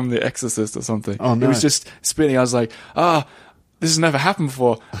was from The Exorcist or something. Oh no! It was just spinning. I was like, this has never happened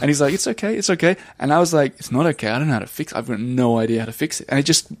before. And he's like, it's okay. And I was like, it's not okay. I don't know how to fix it. I've got no idea how to fix it. And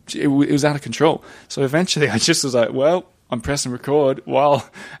it was out of control. So eventually I just was like, well, I'm pressing record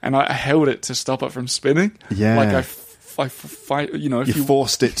and I held it to stop it from spinning. Yeah. Like I fight, if you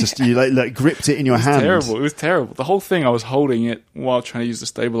forced it to, you like gripped it in your hand. It was terrible. The whole thing, I was holding it while trying to use the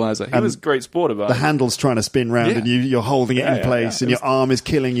stabilizer. He was a great sport about it. The handle's trying to spin round and you're holding it in place and your arm is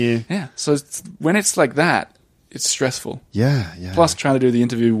killing you. Yeah. So when it's like that, it's stressful. Yeah. Plus trying to do the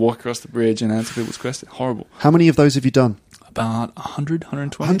interview, walk across the bridge and answer people's questions. Horrible. How many of those have you done? About 100,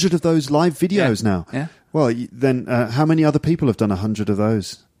 120. 100 of those live videos now? Yeah. Well, then how many other people have done 100 of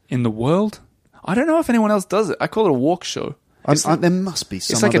those? In the world? I don't know if anyone else does it. I call it a walk show. There must be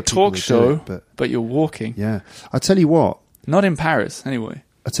some It's like other a talk people who do show, it, but you're walking. yeah. I tell you what, Not in Paris, anyway.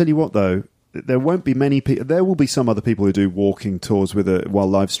 though, there won't be many people. There will be some other people who do walking tours while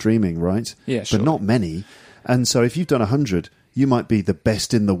live streaming, right? Yeah, sure. But not many. And so if you've done 100, you might be the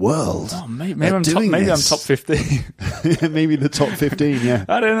best in the world. Oh, maybe I'm top 15. Maybe the top 15, yeah.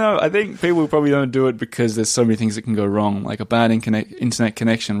 I don't know. I think people probably don't do it because there's so many things that can go wrong. Like a bad internet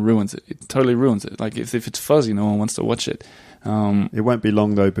connection ruins it. It totally ruins it. Like if it's fuzzy, no one wants to watch it. It won't be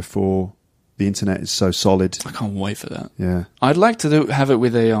long, though, before the internet is so solid. I can't wait for that. Yeah. I'd like to have it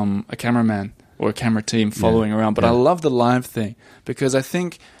with a cameraman or a camera team following around, but I love the live thing because I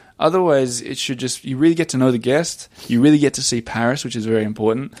think otherwise it should just, you really get to know the guest, you really get to see Paris, which is very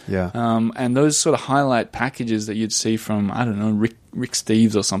important. Yeah. And those sort of highlight packages that you'd see from, I don't know, Rick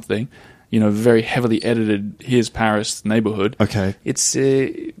Steves or something, very heavily edited, here's Paris neighborhood. Okay. It's,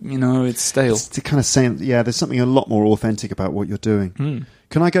 it's stale. It's kind of saying, there's something a lot more authentic about what you're doing.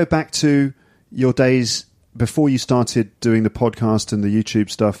 Can I go back to your days before you started doing the podcast and the YouTube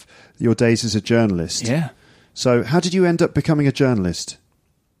stuff, your days as a journalist? Yeah. So how did you end up becoming a journalist?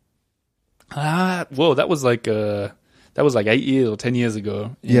 Well, that was like 8 years or 10 years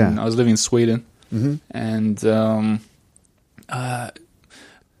ago. I was living in Sweden, and I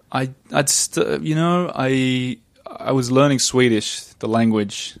was learning Swedish, the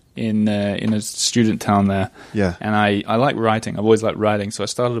language, in a student town there. Yeah, and I like writing. I've always liked writing, so I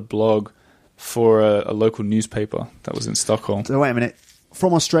started a blog for a local newspaper that was in Stockholm. So wait a minute,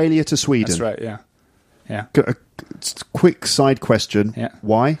 from Australia to Sweden. That's right. Yeah. Yeah. A quick side question. Yeah.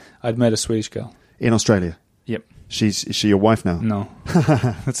 Why? I'd met a Swedish girl. In Australia? Yep. Is she your wife now? No.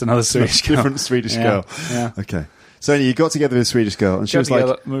 That's another Swedish girl. Different Swedish girl. Yeah. Okay. So you got together with a Swedish girl and she was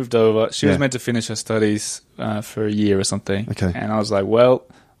like... moved over. She was meant to finish her studies for a year or something. Okay. And I was like, well,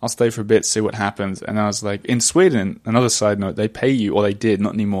 I'll stay for a bit, see what happens. And I was like, in Sweden, another side note, they pay you, or they did,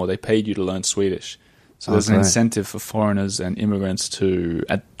 not anymore, they paid you to learn Swedish. So there's an incentive for foreigners and immigrants to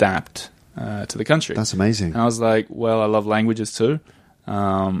adapt to the country. That's amazing. And I was like, well, I love languages too.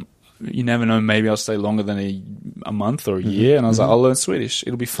 You never know, maybe I'll stay longer than a month or a year. And I was like, I'll learn Swedish.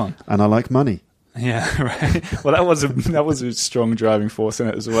 It'll be fun. And I like money. Yeah, right. Well, that was a strong driving force in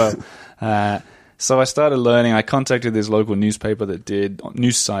it as well. So I started learning. I contacted this local newspaper that did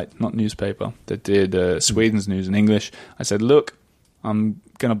news site, not newspaper, that did Sweden's news in English. I said, look, I'm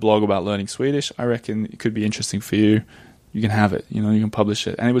going to blog about learning Swedish. I reckon it could be interesting for you. You can have it. You can publish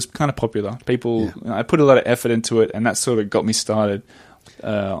it. And it was kind of popular. I put a lot of effort into it, and that sort of got me started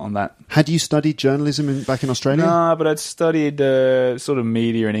on that. Had you studied journalism back in Australia? No, but I'd studied sort of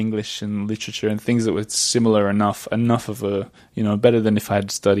media and English and literature and things that were similar enough of a, better than if I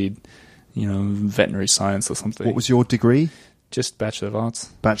had studied, veterinary science or something. What was your degree? Just Bachelor of Arts.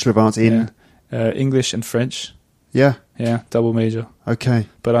 Bachelor of Arts in? English and French. Yeah? Yeah, double major. Okay.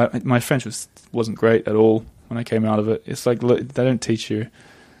 But my French wasn't great at all when I came out of it. It's like, look, they don't teach you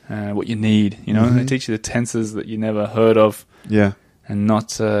what you need, They teach you the tenses that you never heard of. Yeah. And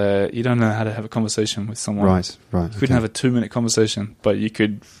not, you don't know how to have a conversation with someone. Right. You couldn't have a 2-minute conversation, but you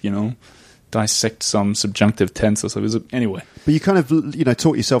could, dissect some subjunctive tense or something. Anyway. But you kind of,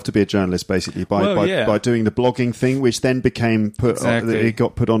 taught yourself to be a journalist, basically, by doing the blogging thing, which then became it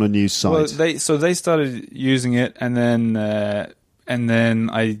got put on a news site. Well, they started using it, and then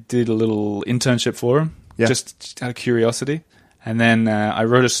I did a little internship for them, just out of curiosity. And then I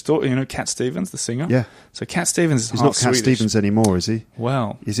wrote a story, Cat Stevens, the singer? Yeah. So Cat Stevens is He's not Cat Stevens anymore, is he?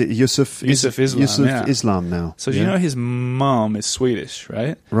 Well. Is it Yusuf Islam, Islam now? So his mum is Swedish,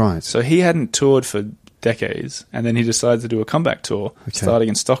 right? Right. So he hadn't toured for decades, and then he decided to do a comeback tour, starting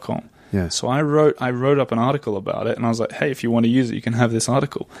in Stockholm. Yeah. So I wrote up an article about it, and I was like, hey, if you want to use it, you can have this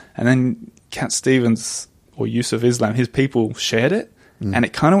article. And then Cat Stevens, or Yusuf Islam, his people shared it, and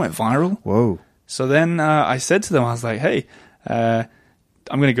it kind of went viral. Whoa. So then I said to them, I was like, hey, I'm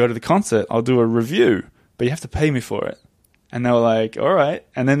going to go to the concert. I'll do a review, but you have to pay me for it. And they were like, all right.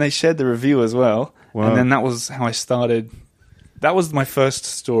 And then they shared the review as well. Wow. And then that was how I started. That was my first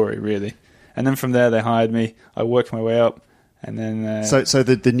story, really. And then from there, they hired me. I worked my way up. And then so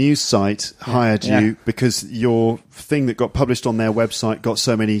the news site hired you because your thing that got published on their website got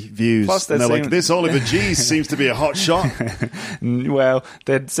so many views. Plus and they're like, this Oliver G seems to be a hot shot. Well,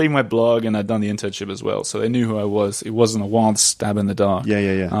 they'd seen my blog and I'd done the internship as well, so they knew who I was. It wasn't a wild stab in the dark.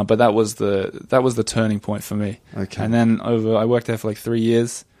 Yeah. But that was the turning point for me. Okay. And then I worked there for like 3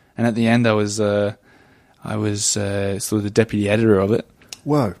 years, and at the end I was sort of the deputy editor of it.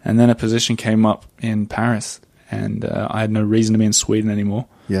 Whoa. And then a position came up in Paris. And I had no reason to be in Sweden anymore.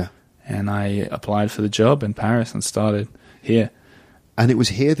 Yeah. And I applied for the job in Paris and started here. And it was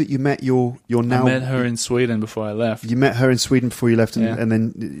here that you met your now... I met her in Sweden before I left. You met her in Sweden before you left, and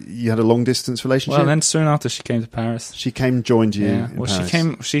then you had a long-distance relationship? Well, then soon after she came to Paris. She came and joined you Yeah. in Well,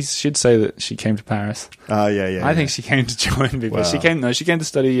 Paris. she'd say that she came to Paris. Yeah. I think she came to join me, but Wow. she came to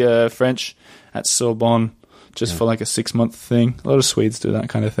study French at Sorbonne just for like a 6-month thing. A lot of Swedes do that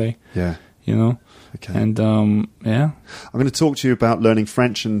kind of thing. Yeah. You know? Okay. And, yeah. I'm going to talk to you about learning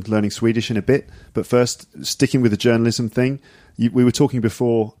French and learning Swedish in a bit, but first, sticking with the journalism thing, we were talking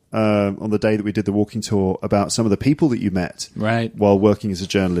before on the day that we did the walking tour about some of the people that you met Right. while working as a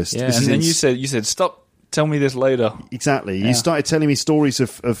journalist. Yeah, and then you said, stop, tell me this later. Exactly. Yeah. You started telling me stories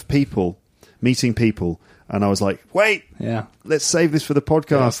of people, meeting people, and I was like, wait, Yeah. let's save this for the Yeah,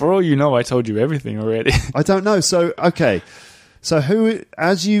 podcast. for all you know, I told you everything already. I don't know. So, okay. So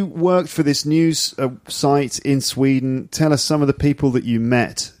as you worked for this news site in Sweden, tell us some of the people that you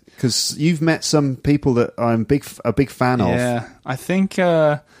met, because you've met some people that I'm a big fan of. Yeah, I think you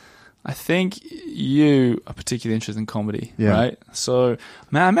are particularly interested in comedy, Yeah. right? So,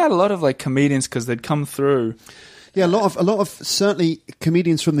 man, I met a lot of like comedians because they'd come through. Yeah, a lot of certainly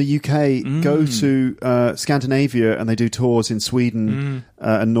comedians from the UK go to Scandinavia and they do tours in Sweden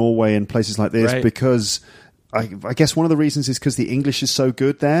and Norway and places like this Right. because I guess one of the reasons is because the English is so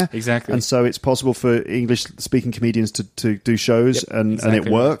good there. Exactly. And so it's possible for English-speaking comedians to do shows and it exactly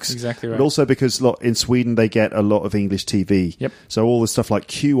works. right. Exactly right. But also because in Sweden they get a lot of English TV. Yep. So all the stuff like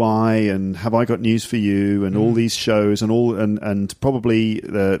QI and Have I Got News for You and all these shows and probably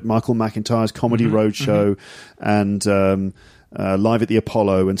Michael McIntyre's Comedy Roadshow and Live at the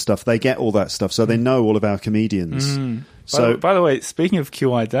Apollo and stuff. They get all that stuff. So they know all of our comedians. So, by the way, speaking of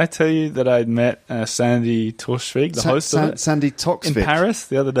QI, did I tell you that I'd met Sandy Torsvig, the host of it, Sandy Toksvig in Paris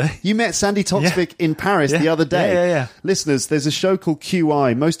the other day? You met Sandy Toksvig in Paris the other day. Yeah. Listeners, there's a show called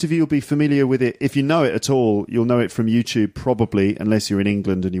QI. Most of you will be familiar with it. If you know it at all, you'll know it from YouTube, probably, unless you're in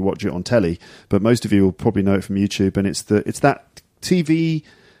England and you watch it on telly. But most of you will probably know it from YouTube. And it's that TV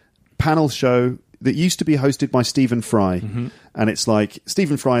panel show that used to be hosted by Stephen Fry. And it's like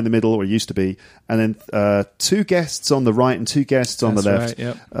Stephen Fry in the middle, or used to be, and then 2 guests on the right and 2 guests on the left. Right,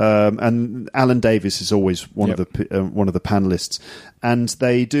 yep. And Alan Davis is always one of the panelists. And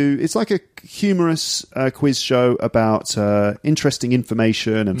they do, it's like a humorous quiz show about interesting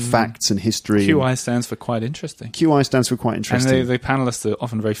information and facts and history. QI stands for quite interesting. QI stands for quite interesting. And the panelists are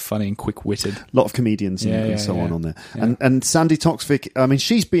often very funny and quick-witted. A lot of comedians and so on there. Yeah. And Sandy Toksvig, I mean,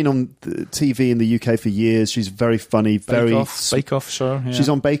 she's been on the TV in the UK for years. She's very funny, Bake Off show. Yeah. She's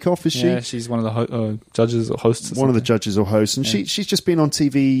on Bake Off, is she? Yeah, she's one of the judges or hosts. One of the judges or hosts. And she's just been on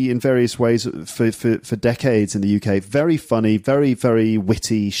TV in various ways for decades in the UK. Very funny, very, very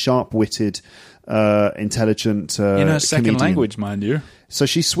witty, sharp-witted, intelligent in her second comedian. language, mind you. So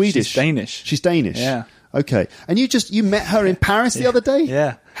she's Swedish. She's Danish. She's Danish. Yeah. Okay. And you met her in Paris the other day?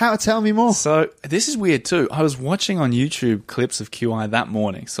 Yeah. How? Tell me more. So this is weird too. I was watching on YouTube clips of QI that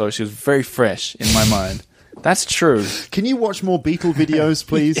morning, so she was very fresh in my mind. That's true. Can you watch more Beatle videos,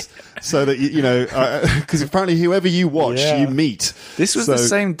 please? So that, you know, because apparently whoever you watch, you meet. This was the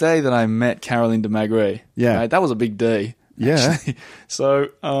same day that I met Caroline de Magret. Yeah. Right? That was a big day. Yeah. Actually.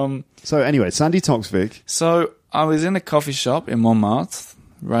 So anyway, Sandy Toksvig. So I was in a coffee shop in Montmartre,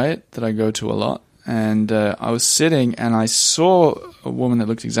 right, that I go to a lot. And I was sitting and I saw a woman that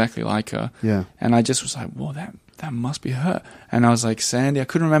looked exactly like her. Yeah. And I just was like, whoa, that must be her. And I was like, Sandy, I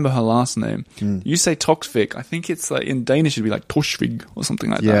couldn't remember her last name. You say Toksvig. I think it's like in Danish it'd be like Torsvig or something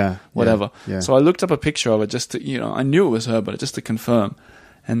like that. Whatever. Yeah. So I looked up a picture of her just to, I knew it was her, but just to confirm.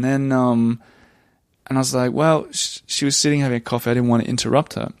 And then, and I was like, well, she was sitting having a coffee. I didn't want to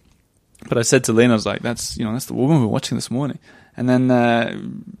interrupt her. But I said to Lena, I was like, that's the woman we were watching this morning. And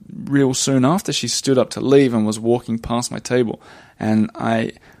then real soon after, she stood up to leave and was walking past my table. And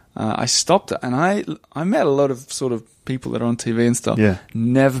I stopped her, and I met a lot of sort of people that are on TV and stuff. Yeah.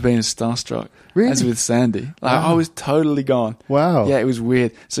 Never been as starstruck as with Sandy. Like, I was totally gone. Wow. Yeah, it was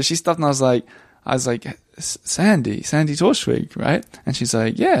weird. So she stopped, and I was like, Sandy Torsvig, right? And she's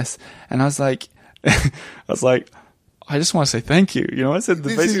like, yes. And I was like, I just want to say thank you. I said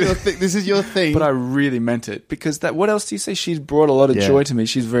This is your thing. But I really meant it, because what else do you say? She's brought a lot of joy to me.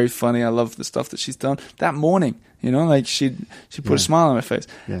 She's very funny. I love the stuff that she's done that morning. Like she put a smile on my face.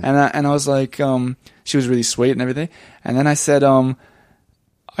 Yeah. And I was like, she was really sweet and everything. And then I said, I'm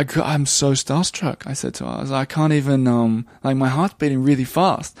so starstruck. I said to her, I was like, I can't even, like my heart's beating really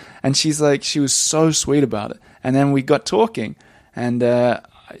fast. And she's like, she was so sweet about it. And then we got talking, and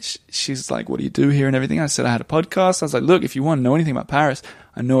she's like, what do you do here and everything? I said I had a podcast. I was like, look, if you want to know anything about Paris,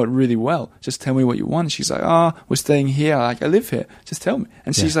 I know it really well. Just tell me what you want. She's like, we're staying here. Like, I live here. Just tell me.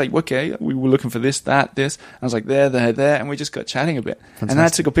 And she's like, okay, we were looking for this, that, this. I was like, there. And we just got chatting a bit. Fantastic. And then I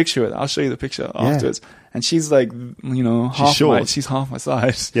took a picture of it. I'll show you the picture afterwards. And she's like, she's half my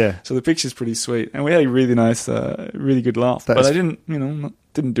size. Yeah. So the picture's pretty sweet. And we had a really nice, really good laugh. But I didn't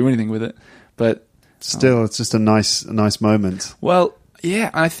do anything with it. But still, it's just a nice moment. Well, yeah,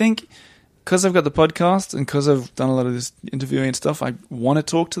 I think because I've got the podcast and because I've done a lot of this interviewing and stuff, I want to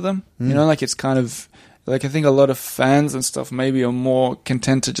talk to them. You know, like it's kind of like I think a lot of fans and stuff maybe are more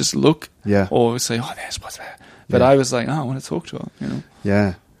content to just look or say, there's what's there. But I was like, I want to talk to her, you know.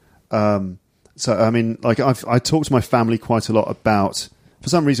 Yeah. So, I mean, like I talk to my family quite a lot about, for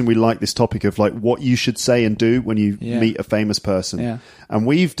some reason we like this topic of like what you should say and do when you meet a famous person. Yeah. And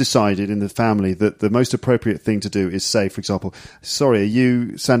we've decided in the family that the most appropriate thing to do is say, for example, sorry, are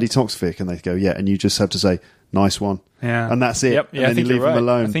you Sandy Toksvig? And they go, yeah. And you just have to say, nice one. Yeah. And that's it. Yep. And then you leave them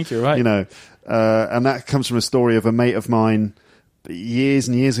alone. I think you're right. You know, and that comes from a story of a mate of mine years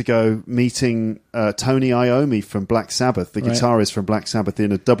and years ago meeting Tony Iommi from Black Sabbath, the guitarist from Black Sabbath,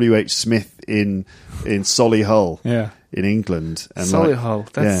 in a W.H. Smith in Solihull in England. And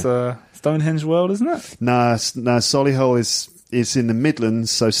Solihull, that's Stonehenge World, isn't it? No, Solihull is in the Midlands,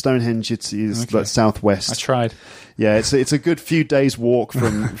 so Stonehenge is like southwest. I tried. Yeah, it's a good few days walk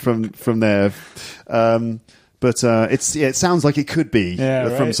from there. But it sounds like it could be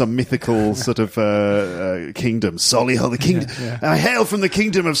from some mythical sort of kingdom. Solihull, the kingdom. Yeah. I hail from the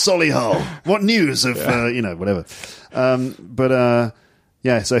kingdom of Solihull. What news of whatever.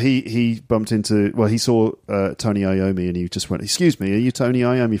 So he bumped into. Well, he saw Tony Iommi, and he just went, "Excuse me, are you Tony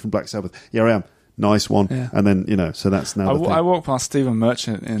Iommi from Black Sabbath?" Yeah, I am. Nice one. Yeah. And then so that's now. I walked past Stephen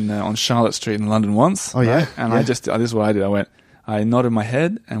Merchant on Charlotte Street in London once. Oh yeah, and I this is what I did. I nodded my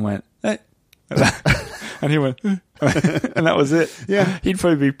head and went, "Hey." And he went, and that was it. Yeah. He'd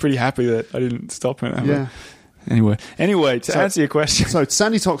probably be pretty happy that I didn't stop him. Yeah. Anyway, to answer your question. So,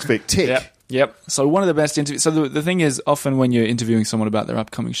 Sandy Toksvig, tick. Yep. So, one of the best interviews. So, the thing is, often when you're interviewing someone about their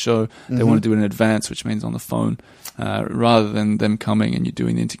upcoming show, they want to do it in advance, which means on the phone, rather than them coming and you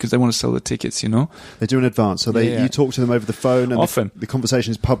doing the interview, because they want to sell the tickets, you know? They do in advance. So, you talk to them over the phone, and often the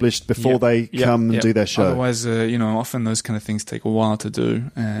conversation is published before they come and do their show. Otherwise, often those kind of things take a while to do.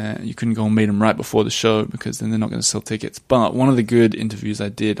 You couldn't go and meet them right before the show because then they're not going to sell tickets. But one of the good interviews I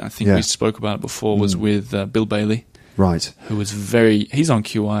did, I think we spoke about it before, was with Bill Bailey. Right. Who was he's on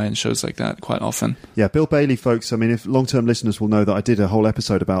QI and shows like that quite often. Yeah, Bill Bailey, folks. I mean, if long-term listeners will know that I did a whole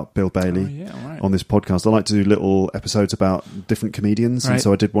episode about Bill Bailey on this podcast. I like to do little episodes about different comedians, and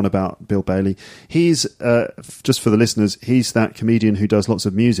so I did one about Bill Bailey. He's, just for the listeners, he's that comedian who does lots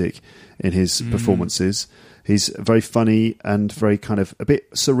of music in his performances. He's very funny and very kind of a bit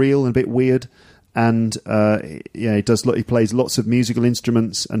surreal and a bit weird. And he plays lots of musical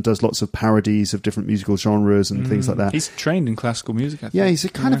instruments and does lots of parodies of different musical genres and things like that. He's trained in classical music, I think. Yeah, he's a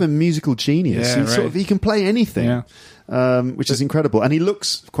kind of a musical genius. Yeah, he can play anything, which is incredible. And he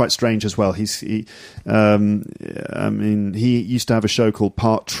looks quite strange as well. He used to have a show called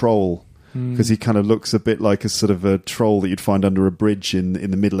Part Troll, because he kind of looks a bit like a sort of a troll that you'd find under a bridge in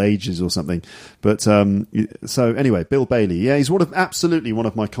the Middle Ages or something. But so anyway, Bill Bailey, he's absolutely one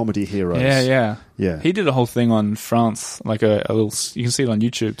of my comedy heroes. Yeah. He did a whole thing on France, like a little. You can see it on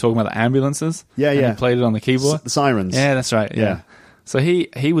YouTube, talking about the ambulances. Yeah. He played it on the keyboard. The sirens. Yeah, that's right. Yeah. So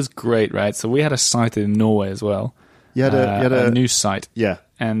he was great, right? So we had a site in Norway as well. You had a news site. Yeah.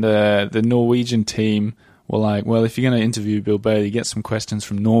 And the Norwegian team were like, well, if you're going to interview Bill Bailey, get some questions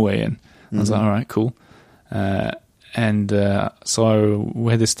from Norway in. I was like, all right, cool. So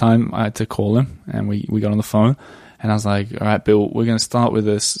we had this time I had to call him, and we got on the phone, and I was like, all right, Bill, we're going to start with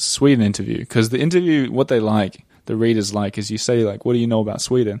this Sweden interview, because the interview, what they like, the readers like, is you say, like, what do you know about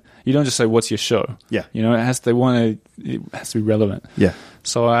Sweden? You don't just say, what's your show? Yeah. You know, it has to be relevant. Yeah.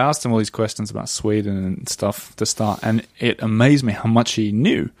 So I asked him all these questions about Sweden and stuff to start, and it amazed me how much he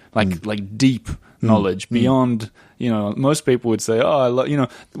knew, like deep knowledge beyond, most people would say,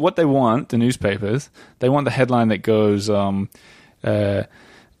 what they want, the newspapers, they want the headline that goes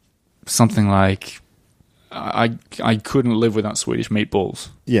something like, I couldn't live without Swedish meatballs.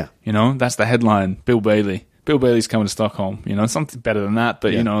 Yeah. That's the headline. Bill Bailey's coming to Stockholm. Something better than that,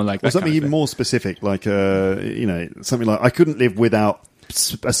 but something even more specific, like something like, I couldn't live without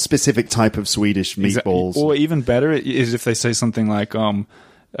a specific type of Swedish meatballs. Or even better is if they say something like,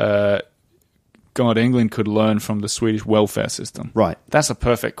 God, England could learn from the Swedish welfare system. Right. That's a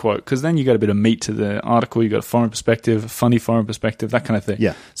perfect quote, because then you got a bit of meat to the article, you got a foreign perspective, a funny foreign perspective, that kind of thing.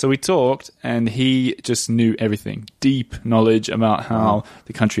 Yeah. So we talked, and he just knew everything. Deep knowledge about how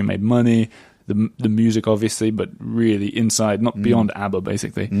the country made money, the music, obviously, but really inside, not beyond ABBA,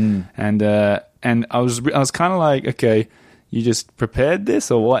 basically. And I was kind of like, okay, you just prepared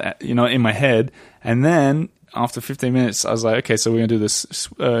this or what? You know, in my head. And then after 15 minutes, I was like, okay, so we're gonna do this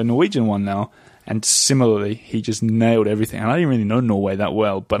Norwegian one now. And similarly, he just nailed everything. And I didn't really know Norway that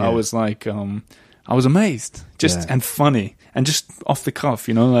well, but I was like, I was amazed, and funny, and just off the cuff,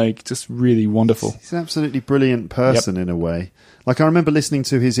 you know, like just really wonderful. He's an absolutely brilliant person in a way. Like I remember listening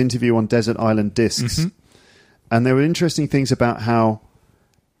to his interview on Desert Island Discs, and there were interesting things about how,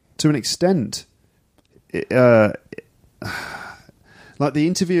 to an extent, like the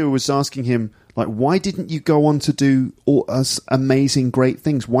interviewer was asking him, like, why didn't you go on to do all us amazing, great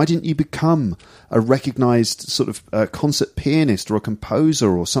things? Why didn't you become a recognised sort of concert pianist or a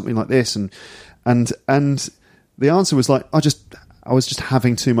composer or something like this? And the answer was like, I was just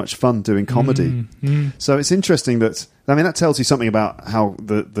having too much fun doing comedy. So it's interesting that, I mean, that tells you something about how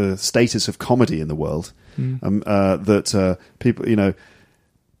the status of comedy in the world. That people, you know,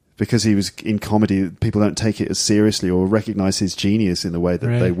 because he was in comedy, people don't take it as seriously or recognise his genius in the way that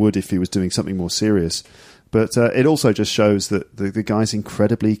they would if he was doing something more serious. But it also just shows that the guy's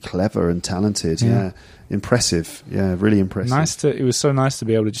incredibly clever and talented. Yeah. Impressive. Yeah, really impressive. It was so nice to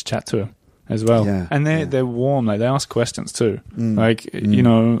be able to just chat to him as well. Yeah. And they're warm. Like, they ask questions too. You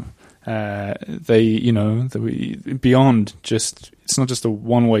know, beyond just, it's not just a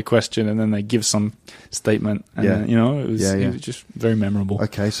one-way question and then they give some statement. And then, you know, it was just very memorable.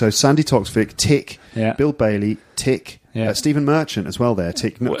 Okay, so Sandy Toksvig, tick. Yeah. Bill Bailey, tick. Yeah. Stephen Merchant as well there,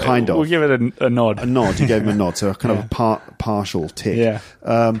 tick. Kind of. We'll give it a nod. A nod. You gave him a nod, so a kind of a partial tick. Yeah.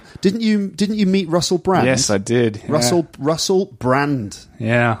 Didn't you meet Russell Brand? Yes, I did. Yeah. Russell Brand.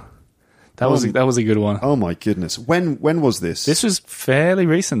 Yeah. That was a good one. Oh my goodness! When was this? This was fairly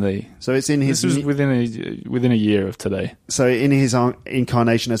recently. So it's in his. This was within a year of today. So in his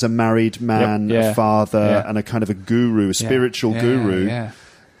incarnation as a married man, a father, and a kind of a guru, a spiritual guru.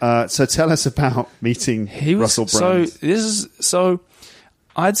 Yeah. So tell us about meeting Russell Brand. So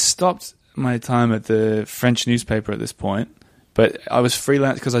I'd stopped my time at the French newspaper at this point, but I was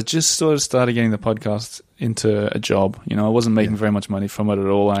freelance because I just sort of started getting the podcast into a job. You know, I wasn't making very much money from it at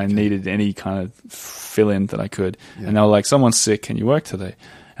all. I needed any kind of fill-in that I could. Yeah. And they were like, someone's sick, can you work today?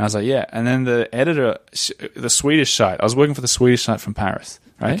 And I was like, yeah. And then the editor, the Swedish site, I was working for the Swedish site from Paris,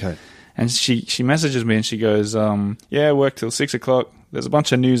 right? Okay. And she messages me and she goes, I work till 6 o'clock. There's a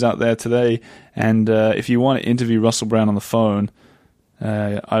bunch of news out there today. And if you want to interview Russell Brand on the phone,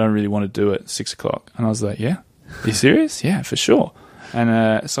 I don't really want to do it at 6 o'clock. And I was like, yeah? Are you serious? Yeah, for sure.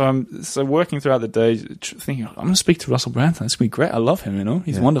 And so I'm working throughout the day, thinking, I'm going to speak to Russell Brand. It's going to be great. I love him, you know.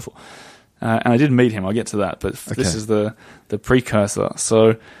 He's wonderful. And I did meet him. I'll get to that. But this is the precursor.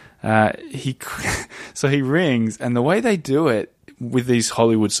 So he rings, and the way they do it with these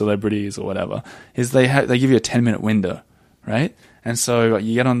Hollywood celebrities or whatever is they give you a 10-minute window, right? And so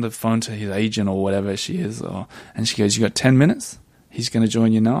you get on the phone to his agent or whatever she is, and she goes, you got 10 minutes? He's going to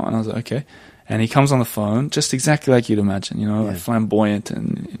join you now? And I was like, okay. And he comes on the phone, just exactly like you'd imagine, you know, like flamboyant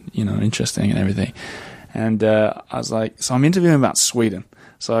and, you know, interesting and everything. And I was like, so I'm interviewing about Sweden.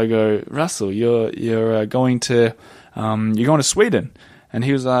 So I go, Russell, you're going to Sweden? And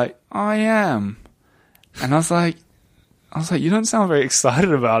he was like, I am. And I was like, you don't sound very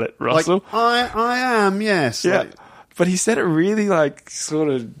excited about it, Russell. Like, I am, yes. Yeah. Like, but he said it really sort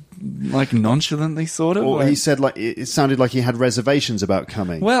of nonchalantly, sort of. Or he said it sounded like he had reservations about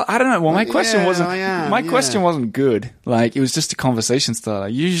coming. Well, I don't know. Well, my question wasn't good. Like, it was just a conversation starter.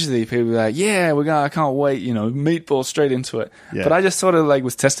 Usually people are like, yeah, I can't wait, you know, meatball straight into it. Yeah. But I just sort of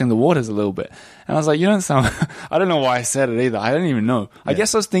was testing the waters a little bit. And I was like, you don't sound, I don't know why I said it either. I don't even know. Yeah. I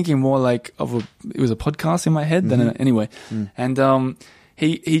guess I was thinking more it was a podcast in my head anyway. And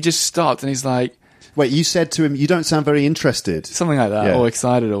he just stopped and he's like, wait, you said to him, you don't sound very interested. Something like that, or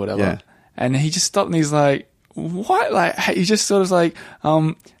excited or whatever. Yeah. And he just stopped and he's like, what? Like, he just sort of like,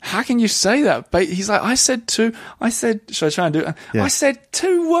 how can you say that? But he's like, I said, should I try and do it? Yeah. I said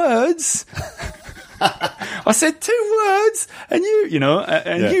 2 words. I said 2 words, and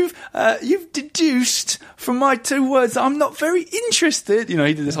you've deduced from my 2 words that I'm not very interested. You know,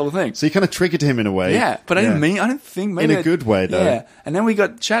 he did this whole thing. So you kind of triggered him in a way. Yeah, but I don't think maybe in a good way though. Yeah, and then we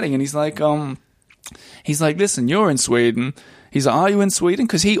got chatting, and he's like, listen, you're in Sweden. He's like, are you in Sweden?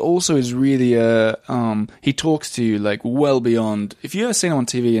 Because he also is really, he talks to you like well beyond. If you ever seen him on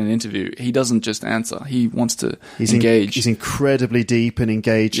TV in an interview, he doesn't just answer. He wants to engage. He's incredibly deep and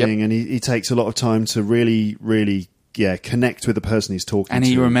engaging, and he takes a lot of time to really, really, connect with the person he's talking to. And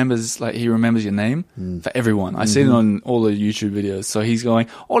he remembers your name for everyone. I see it on all the YouTube videos. So he's going,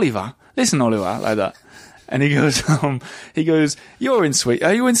 Oliver, listen, Oliver, like that. And he goes, you're in Sweden.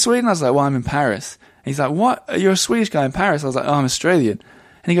 Are you in Sweden? I was like, well, I'm in Paris. And he's like, what? You're a Swedish guy in Paris? I was like, oh, I'm Australian.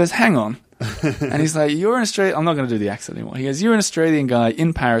 And he goes, hang on. And he's like, you're an Australian. I'm not going to do the accent anymore. He goes, you're an Australian guy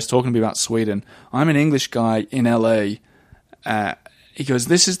in Paris talking to me about Sweden. I'm an English guy in LA. He goes,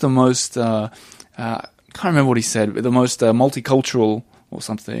 this is the most, I can't remember what he said, but the most multicultural or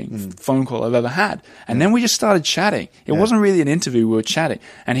something phone call I've ever had. And then we just started chatting. It wasn't really an interview. We were chatting.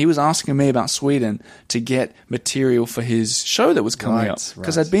 And he was asking me about Sweden to get material for his show that was coming up.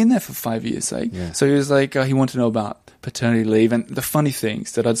 Because I'd been there for 5 years. So he was like, he wanted to know about paternity leave and the funny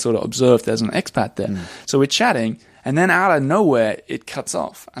things that I'd sort of observed as an expat there. So we're chatting. And then out of nowhere, it cuts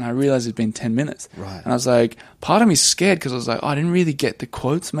off. And I realized it'd been 10 minutes. Right. And I was like, part of me's scared because I was like, oh, I didn't really get the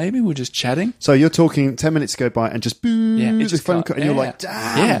quotes maybe. We're just chatting. So you're talking, 10 minutes go by and just boom, it just phone cut. call, and you're like,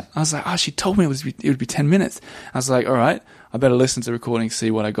 damn. Yeah. I was like, oh, she told me it would be 10 minutes. I was like, all right, I better listen to the recording, see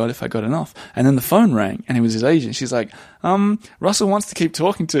what I got, if I got enough. And then the phone rang and it was his agent. She's like, Russell wants to keep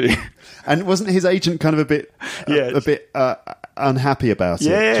talking to you. And wasn't his agent kind of a bit unhappy about it?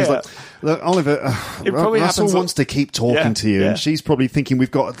 Yeah. She's like, look, Oliver, Russell wants to keep talking to you. And she's probably thinking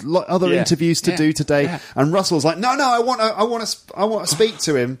we've got other interviews to do today. Yeah. And Russell's like, no, I want to speak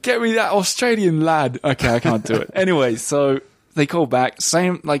to him. Get me that Australian lad. Okay, I can't do it. Anyway, so they called back.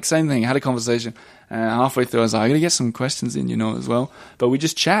 Same thing. Had a conversation. Halfway through, I was like, I'm going to get some questions in, as well. But we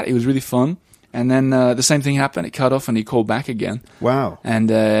just chat. It was really fun. And then the same thing happened. It cut off and he called back again. Wow.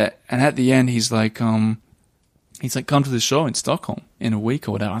 And at the end, he's like, come to the show in Stockholm in a week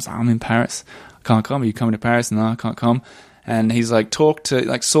or whatever. I was like, I'm in Paris. I can't come. Are you coming to Paris? No, I can't come. And he's like,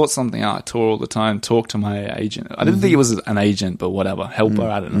 sort something out. I tour all the time. Talk to my agent. I didn't think it was an agent, but whatever. Helper,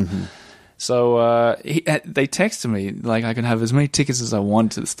 I don't know. Mm-hmm. So they texted me like I could have as many tickets as I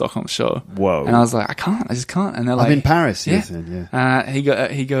want to the Stockholm show. Whoa! And I was like, I just can't. And they're like, I'm in Paris. Yeah. Said, yeah.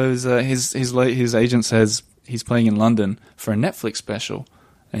 He goes. His agent says he's playing in London for a Netflix special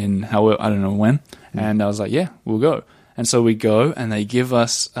in I don't know when. And I was like, yeah, we'll go. And so we go, and they give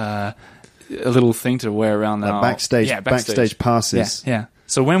us a little thing to wear around the backstage passes. Yeah.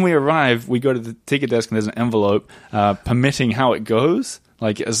 So when we arrive, we go to the ticket desk, and there's an envelope permitting how it goes.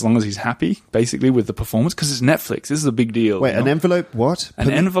 Like, as long as he's happy, basically, with the performance. Because it's Netflix. This is a big deal. Wait, an envelope? What?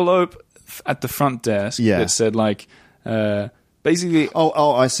 An envelope at the front desk that said, like, basically...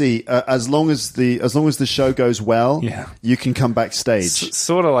 Oh, I see. As long as the show goes well, you can come backstage.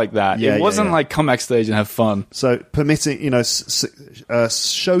 Sort of like that. It wasn't like, come backstage and have fun. So, permitting,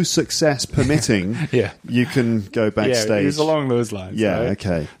 show success permitting, you can go backstage. Yeah, it was along those lines. Yeah, right?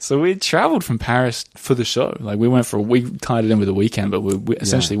 okay. So we traveled from Paris for the show. Like, we went we tied it in with a weekend, but we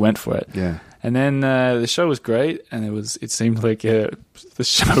essentially went for it. Yeah. And then the show was great, and it seemed like the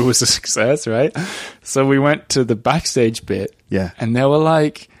show was a success, right? So we went to the backstage bit, and there were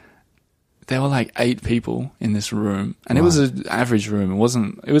like 8 people in this room, and it was an average room.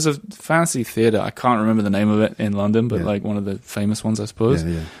 It was a fancy theatre. I can't remember the name of it in London, but like one of the famous ones, I suppose.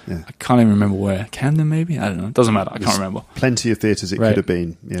 Yeah. I can't even remember where. Camden, maybe? I don't know. Doesn't matter. I can't remember. Plenty of theatres it could have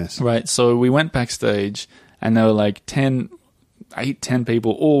been. Yes. Right. So we went backstage, and there were like 10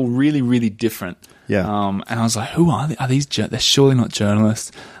 people, all really, really different. Yeah. And I was like, who are they? Are these? They're surely not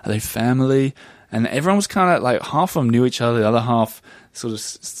journalists. Are they family? And everyone was kind of like, half of them knew each other, the other half sort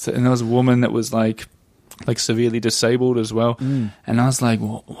of. And there was a woman that was like severely disabled as well. And I was like,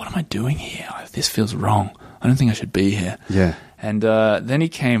 well, what am I doing here? This feels wrong. I don't think I should be here. Yeah. And then he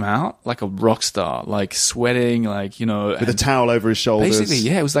came out like a rock star, like sweating, like, with a towel over his shoulders. Basically,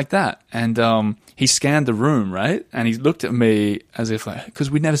 yeah, it was like that. And he scanned the room, right? And he looked at me as if, like, because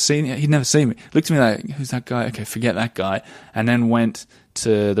he'd never seen me. Looked at me like, who's that guy? Okay, forget that guy. And then went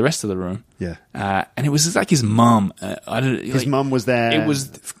to the rest of the room. Yeah. And it was just like his mum. His mum was there. It was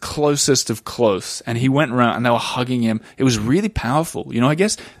closest of close. And he went around and they were hugging him. It was really powerful, I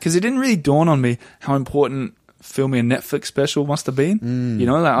guess, because it didn't really dawn on me how important filming a Netflix special must have been.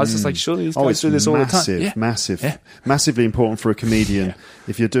 I was just like, surely these guys do this all the time. Massively important for a comedian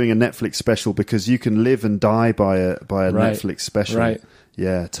if you're doing a Netflix special, because you can live and die by a Netflix special. Right.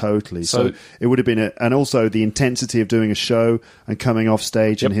 Yeah, totally. So it would have been and also the intensity of doing a show and coming off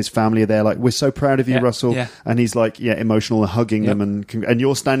stage and his family are there like, we're so proud of you, Russell. Yeah. And he's like, emotional and hugging them and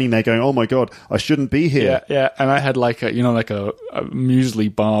you're standing there going, oh my God, I shouldn't be here. Yeah. And I had like a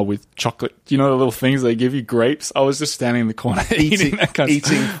muesli bar with chocolate, the little things they give you, grapes. I was just standing in the corner eating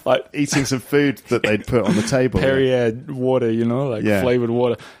eating some food that they'd put on the table. Perrier water, flavored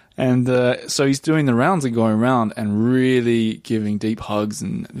water. And so he's doing the rounds and going around and really giving deep hugs,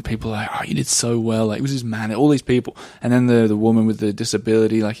 and the people are like, oh, you did so well. Like, it was his man, all these people. And then the woman with the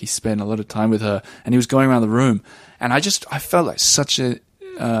disability, like, he spent a lot of time with her, and he was going around the room. And I felt like such a...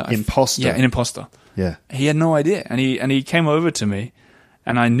 imposter. An imposter. Yeah. He had no idea, and he came over to me,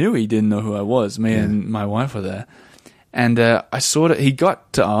 and I knew he didn't know who I was. Me and my wife were there, and he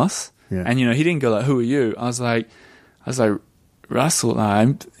got to us, and he didn't go like, "Who are you?" I was like, Russell, I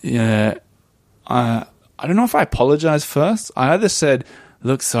don't know if I apologized first. I either said,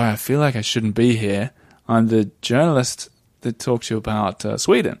 "Look, sorry, I feel like I shouldn't be here. I'm the journalist that talks to you about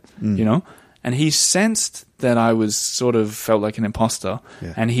Sweden," and he sensed that I was felt like an imposter,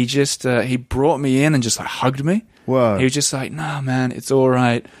 and he just he brought me in and just like hugged me. Wow. He was just like, "No, man, it's all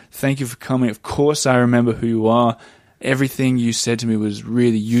right. Thank you for coming. Of course, I remember who you are. Everything you said to me was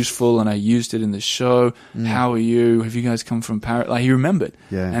really useful, and I used it in the show. How are you? Have you guys come from Paris?" Like, he remembered.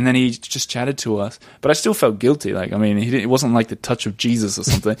 Yeah. And then he just chatted to us. But I still felt guilty. Like, I mean, it wasn't like the touch of Jesus or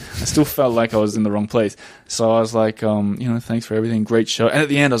something. I still felt like I was in the wrong place. So I was like, thanks for everything. Great show. And at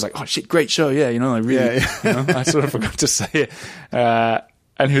the end, I was like, "Oh, shit, great show. Yeah, like really." I sort of forgot to say it.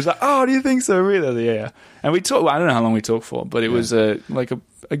 And he was like, "Oh, do you think so? Really?" I was like, yeah. And we talked, I don't know how long we talked for, but it was a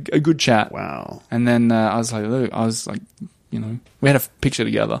good chat. Wow. And then I was like, we had a picture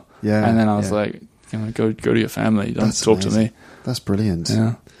together. Yeah. And then I was like, go to your family. Don't talk to me. That's brilliant.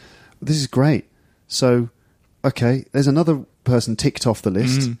 Yeah. This is great. So, okay, there's another person ticked off the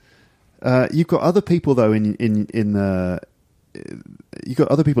list. You've got other people though you've got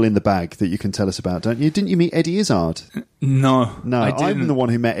other people in the bag that you can tell us about, don't you? Didn't you meet Eddie Izzard? No, I didn't. I'm the one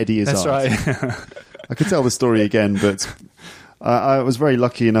who met Eddie Izzard. That's right. I could tell the story again, but I was very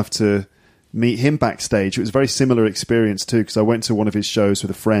lucky enough to meet him backstage. It was a very similar experience too, because I went to one of his shows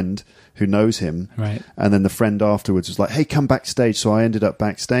with a friend who knows him, right? And then the friend afterwards was like, "Hey, come backstage." So I ended up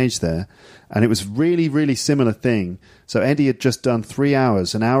backstage there, and it was really, really similar thing. So Eddie had just done 3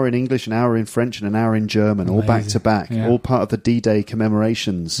 hours, an hour in English, an hour in French, and an hour in German, all back to back, all part of the D-Day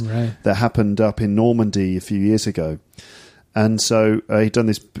commemorations that happened up in Normandy a few years ago. And so he'd done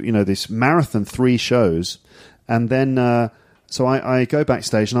this, this marathon 3 shows, and then so I go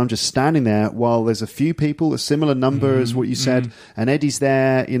backstage and I'm just standing there while there's a few people, a similar number as what you said, and Eddie's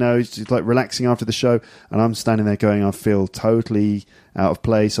there, he's just like relaxing after the show, and I'm standing there going, I feel totally out of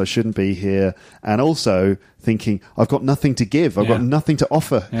place, I shouldn't be here, and also thinking, I've got nothing to give, I've got nothing to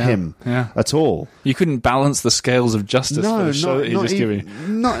offer him at all. You couldn't balance the scales of justice for the show that you're just giving.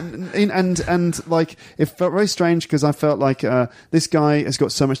 And like, it felt very strange because I felt like this guy has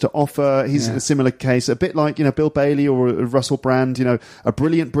got so much to offer. He's in a similar case, a bit like, Bill Bailey or Russell Brand, a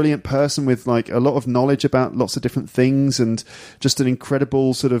brilliant person with like a lot of knowledge about lots of different things, and just an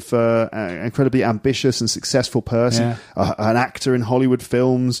incredible sort of incredibly ambitious and successful person, an actor in Hollywood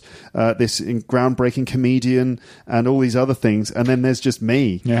films, this groundbreaking comedian, and all these other things. And then there's just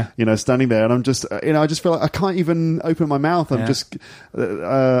me, standing there, and I'm just, I just feel like I can't even open my mouth. I'm just,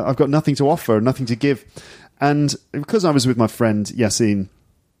 I've got nothing to offer, nothing to give. And because I was with my friend Yassine,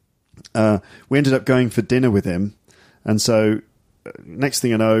 we ended up going for dinner with him. And so next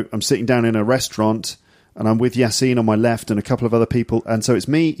thing I know, I'm sitting down in a restaurant, and I'm with Yassine on my left and a couple of other people. And so it's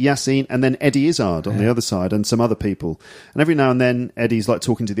me, Yassine, and then Eddie Izzard on the other side, and some other people. And every now and then Eddie's like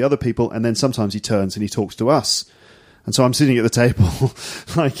talking to the other people, and then sometimes he turns and he talks to us. And so I'm sitting at the table,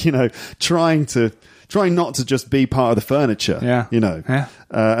 like, trying not to just be part of the furniture,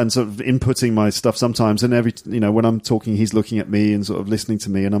 and sort of inputting my stuff sometimes. And when I'm talking, he's looking at me and sort of listening to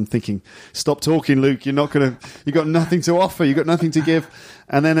me, and I'm thinking, stop talking, Luke. You've got nothing to offer. You've got nothing to give.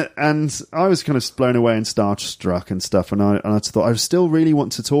 And then, I was kind of blown away and starstruck and stuff. And I thought, I still really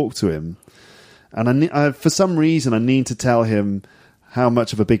want to talk to him. And for some reason, I need to tell him how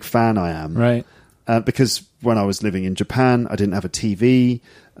much of a big fan I am. Right. Because when I was living in Japan, I didn't have a TV,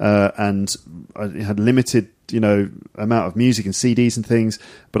 and I had limited, amount of music and CDs and things.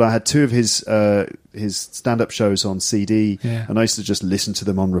 But I had 2 of his stand-up shows on CD, and I used to just listen to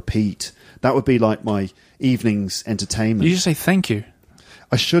them on repeat. That would be like my evening's entertainment. You just say thank you.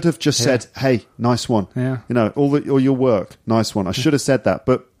 I should have just said, "Hey, nice one." Yeah. All your work, nice one. I should have said that,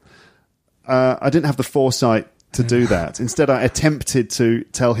 but I didn't have the foresight to do that. Instead, I attempted to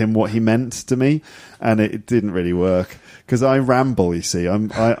tell him what he meant to me, and it didn't really work because I ramble. You see,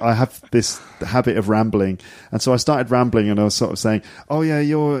 I have this habit of rambling, and so I started rambling, and I was sort of saying, "Oh yeah, I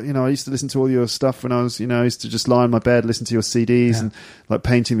used to listen to all your stuff when I was, I used to just lie on my bed, listen to your CDs, and like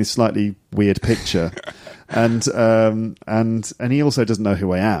painting this slightly weird picture." And he also doesn't know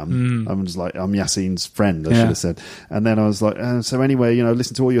who I am. I'm just like, I'm Yassine's friend, I should have said. And then I was like, so anyway,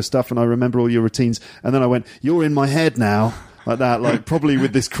 listen to all your stuff, and I remember all your routines. And then I went, "You're in my head now," like that, like probably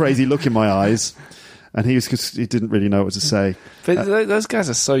with this crazy look in my eyes. And he didn't really know what to say. But those guys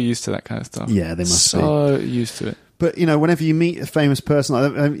are so used to that kind of stuff. Yeah, they must be. So used to it. But whenever you meet a famous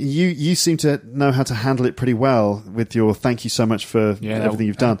person, you seem to know how to handle it pretty well with your thank you so much for everything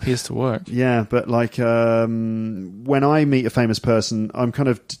you've done. Appears to work. Yeah, but like when I meet a famous person, I'm kind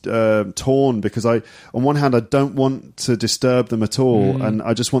of torn because on one hand I don't want to disturb them at all, and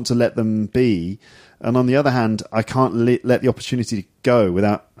I just want to let them be. And on the other hand, I can't let the opportunity go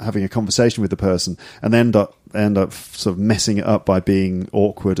without having a conversation with the person, and end up sort of messing it up by being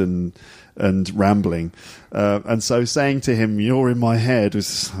awkward and rambling. And so saying to him, "You're in my head,"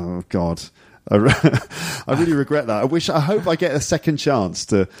 was, oh God. I really regret that. I hope I get a second chance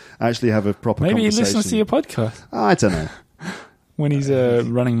to actually have a proper conversation. Maybe he listens to your podcast. I don't know. When he's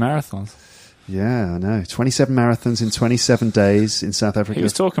running marathons. Yeah, I know. 27 marathons in 27 days in South Africa. He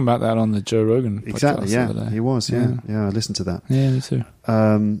was talking about that on the Joe Rogan podcast. Exactly, yeah. The other day. He was, yeah. I listened to that. Yeah, me too.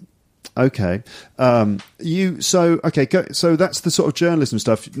 Okay. So that's the sort of journalism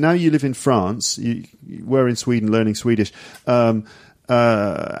stuff. Now you live in France. You were in Sweden learning Swedish.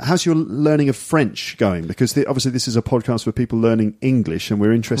 How's your learning of French going? Because obviously this is a podcast for people learning English, and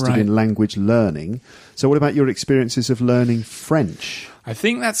we're interested in language learning. So what about your experiences of learning French? I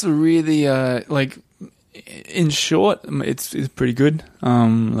think that's a really, in short, it's pretty good.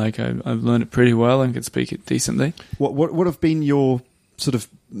 I've learned it pretty well and can speak it decently. What have been your sort of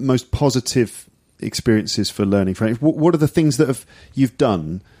most positive experiences for learning French? What are the things that you've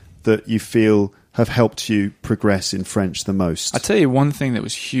done that you feel have helped you progress in French the most? I tell you one thing that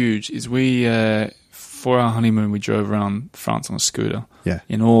was huge is we, for our honeymoon, we drove around France on a scooter. Yeah.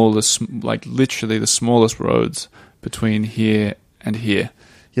 In all literally the smallest roads between here and here.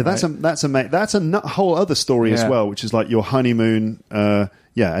 Yeah, that's a whole other story as well, which is like your honeymoon.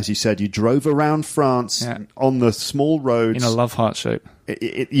 As you said, you drove around France on the small roads in a love heart shape.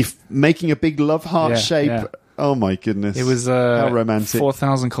 You're making a big love heart shape. Yeah. Oh my goodness! It was how romantic.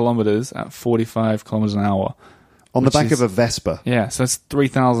 4,000 kilometers at 45 kilometers an hour on the back of a Vespa. Yeah, so that's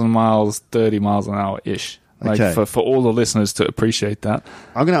 3,000 miles, 30 miles an hour ish. For all the listeners to appreciate that.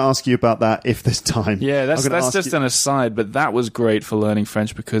 I'm going to ask you about that if there's time. Yeah, that's just an aside, but that was great for learning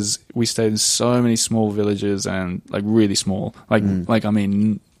French because we stayed in so many small villages and really small,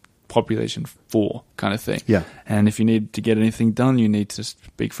 population 4 kind of thing. Yeah. And if you need to get anything done, you need to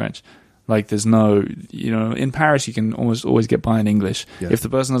speak French. There's no, in Paris you can almost always get by in English. Yeah. If the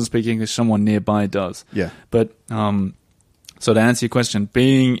person doesn't speak English, someone nearby does. Yeah. But, so to answer your question,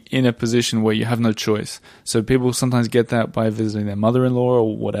 being in a position where you have no choice. So people sometimes get that by visiting their mother-in-law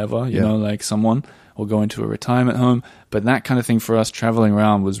or whatever, someone, or going to a retirement home. But that kind of thing for us traveling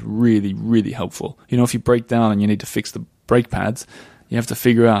around was really, really helpful. If you break down and you need to fix the brake pads, you have to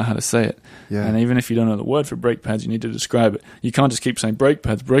figure out how to say it. Yeah. And even if you don't know the word for brake pads, you need to describe it. You can't just keep saying brake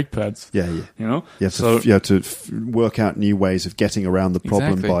pads. Yeah. You have to work out new ways of getting around the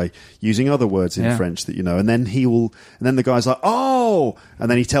problem by using other words in French that And then and then the guy's like, oh, and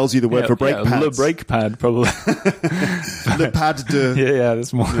then he tells you the word for brake pads. Le brake pad, probably. Le pad de. Yeah,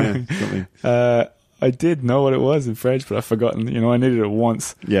 that's more. Yeah, I did know what it was in French, but I've forgotten. I needed it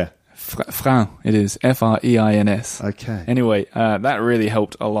once. Yeah. Frein, it is Freins. Okay. Anyway, that really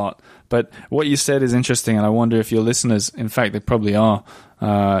helped a lot. But what you said is interesting, and I wonder if your listeners, in fact, they probably are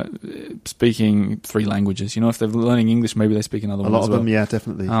speaking 3 languages. If they're learning English, maybe they speak another one. A lot of them, yeah,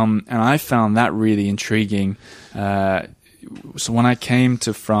 definitely. And I found that really intriguing. So when I came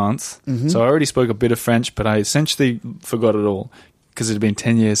to France, so I already spoke a bit of French, but I essentially forgot it all because it had been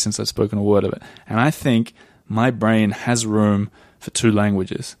 10 years since I'd spoken a word of it. And I think my brain has room for 2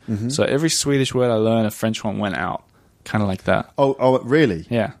 languages. So every Swedish word I learn, a French one went out. Kind of like that. Oh, really?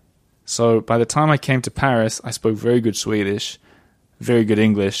 Yeah. So by the time I came to Paris, I spoke very good Swedish, very good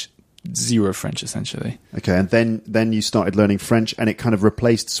English, 0 French, essentially. Okay, and then you started learning French, and it kind of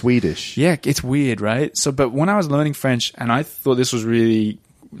replaced Swedish. Yeah, it's weird, right? But when I was learning French, and I thought this was really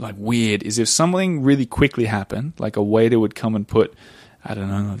weird, is if something really quickly happened, like a waiter would come and put, I don't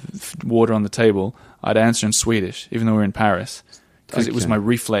know, water on the table, I'd answer in Swedish, even though we're in Paris. Because it was my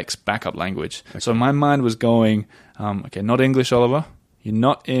reflex backup language. Okay. So my mind was going, not English, Oliver. You're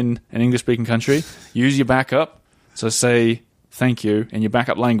not in an English-speaking country. Use your backup. So say thank you in your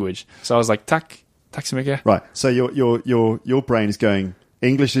backup language. So I was like, tack så mycket. Right. So your brain is going,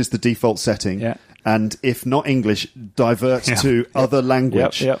 English is the default setting. Yeah. And if not English, divert to other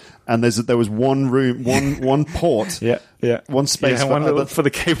language. Yep. And there was one room, one port, one space for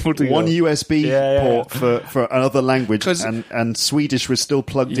the cable to one go. USB port for another language, and Swedish was still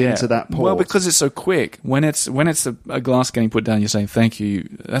plugged into that port. Well, because it's so quick. When it's a glass getting put down, you're saying thank you.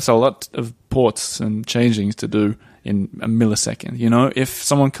 That's a lot of ports and changings to do in a millisecond. You know, if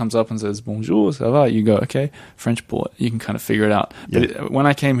someone comes up and says bonjour, ça va, you go, okay, French port. You can kind of figure it out. But when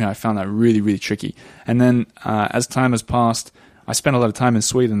I came here, I found that really, really tricky. And then as time has passed, I spend a lot of time in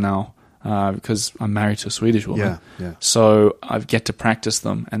Sweden now because I'm married to a Swedish woman. Yeah. So I get to practice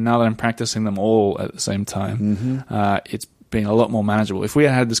them. And now that I'm practicing them all at the same time, it's been a lot more manageable. If we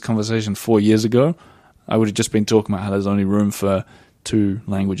had this conversation 4 years ago, I would have just been talking about how there's only room for 2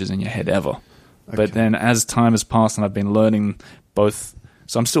 languages in your head ever. Okay. But then as time has passed and I've been learning both,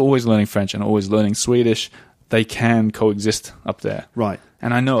 so I'm still always learning French and always learning Swedish, they can coexist up there. Right.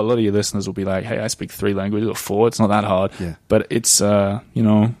 And I know a lot of your listeners will be like, hey, I speak 3 languages or 4. It's not that hard. Yeah. But it's, you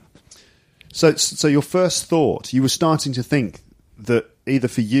know. So your first thought, you were starting to think that either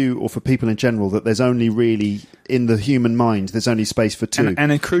for you or for people in general, that there's only really, in the human mind, there's only space for 2.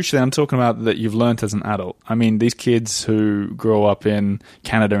 And crucially, I'm talking about that you've learnt as an adult. I mean, these kids who grow up in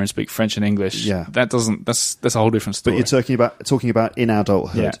Canada and speak French and English, that's a whole different story. But you're talking about in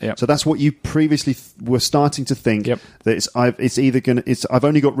adulthood. Yeah. So that's what you previously were starting to think, that I've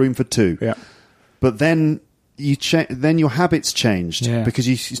only got room for 2. Yeah. But then then your habits changed because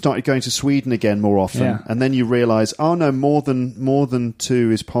you started going to Sweden again more often, and then you realise, oh no, more than 2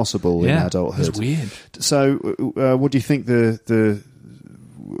 is possible in adulthood. It's weird. So, what do you think the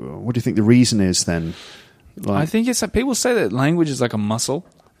reason is then? I think it's like people say that language is like a muscle,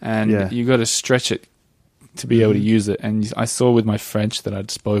 and you got to stretch it to be able to use it. And I saw with my French that I'd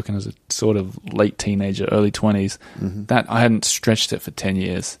spoken as a sort of late teenager, early 20s, that I hadn't stretched it for 10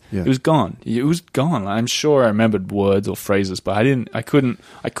 years. Yeah. It was gone. I'm sure I remembered words or phrases, but I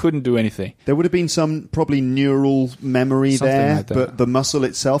couldn't do anything. There would have been some probably neural memory there, like but the muscle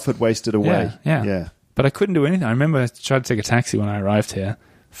itself had wasted away. Yeah. But I couldn't do anything. I remember I tried to take a taxi when I arrived here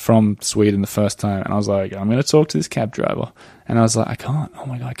from Sweden the first time, and I was like, I'm going to talk to this cab driver. And I was like, I can't. Oh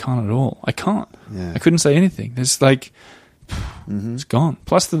my God, I can't at all. I can't. Yeah. I couldn't say anything. It's like, it's gone.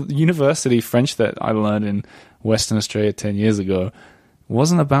 Plus the university French that I learned in Western Australia 10 years ago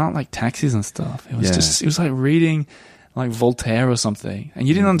wasn't about like taxis and stuff. It was it was like reading like Voltaire or something. And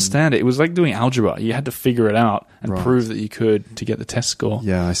you didn't understand it. It was like doing algebra. You had to figure it out and prove that you could to get the test score.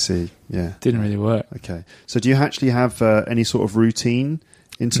 Yeah, I see. Yeah. Didn't really work. Okay. So do you actually have any sort of routine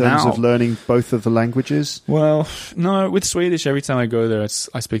in terms of learning both of the languages? Well, no. With Swedish, every time I go there,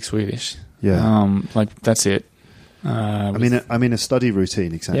 I speak Swedish. Yeah. Like that's it. I mean a study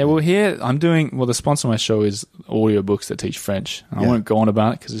routine, exactly. Yeah, well, here I'm doing. Well, the sponsor of my show is audiobooks that teach French. I won't go on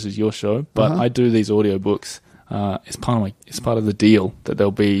about it because this is your show, but I do these audiobooks. It's part of the deal that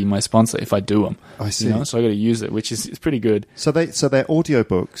they'll be my sponsor if I do them. I see. You know? So I got to use it, which is it's pretty good. So they're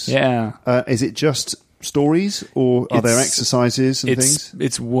audiobooks. Yeah. Is it just stories, or are there exercises and things?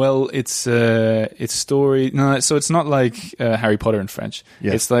 It's story. No, so it's not like Harry Potter in French.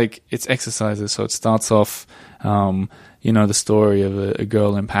 Yeah. It's exercises. So it starts off, the story of a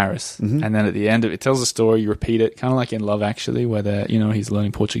girl in Paris, and then at the end of it tells a story. You repeat it, kind of like in Love Actually, where he's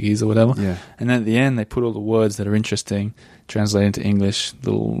learning Portuguese or whatever. Yeah. And then at the end, they put all the words that are interesting, translate into English,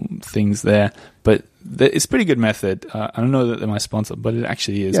 little things there. But it's a pretty good method. I don't know that they're my sponsor, but it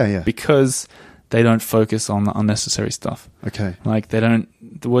actually is because they don't focus on the unnecessary stuff. Okay. Like the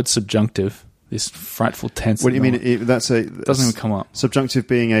word subjunctive, this frightful tense. What do you mean? It doesn't even come up. Subjunctive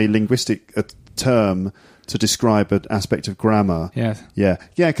being a linguistic term to describe an aspect of grammar. Yeah. Yeah.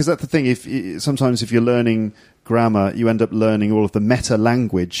 Yeah, because that's the thing. Sometimes if you're learning grammar, you end up learning all of the meta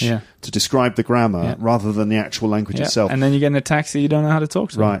language to describe the grammar rather than the actual language itself. And then you get in a taxi, you don't know how to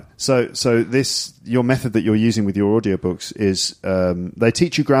talk to them. Right. So your method that you're using with your audiobooks is they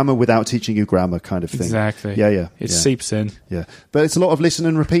teach you grammar without teaching you grammar, kind of thing. Exactly. Yeah. It seeps in. Yeah. But it's a lot of listen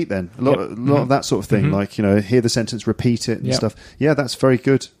and repeat then. A lot of that sort of thing. Like, hear the sentence, repeat it and stuff. Yeah, that's very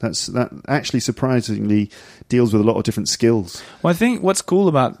good. That actually surprisingly deals with a lot of different skills. Well, I think what's cool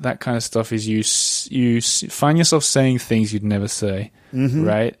about that kind of stuff is you find yourself saying things you'd never say,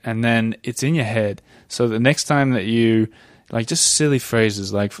 right? And then it's in your head. So the next time that you, like, just silly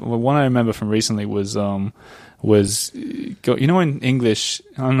phrases, like one I remember from recently was in English,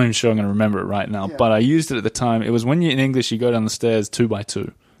 I'm not even sure I'm going to remember it right now, but I used it at the time. It was when in English you go down the stairs 2 by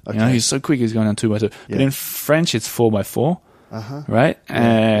 2. Okay. He's so quick, he's going down 2 by 2. But in French, it's 4 by 4. Right?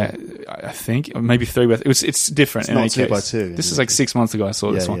 I think maybe 3 by 3. It's different. It's not 2 by 2. This is like 6 months ago I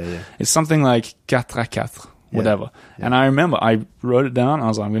saw this one. Yeah. It's something like 4 à 4, whatever. Yeah. And I remember I wrote it down. I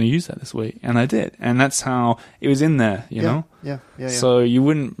was like, I'm going to use that this week. And I did. And that's how it was in there, you know? Yeah. So you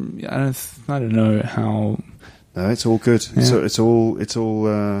wouldn't, I don't know how. No, it's all good. Yeah. It's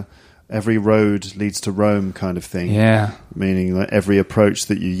all every road leads to Rome kind of thing. Yeah. Meaning like every approach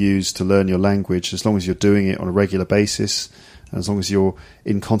that you use to learn your language, as long as you're doing it on a regular basis, and as long as you're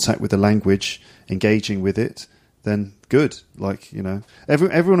in contact with the language, engaging with it, then good. Like, you know,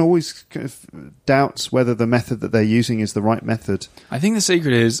 everyone always kind of doubts whether the method that they're using is the right method. I think the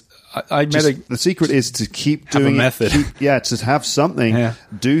secret is The secret is to keep doing a method. To have something,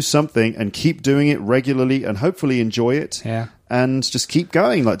 do something, and keep doing it regularly, and hopefully enjoy it. Yeah, and just keep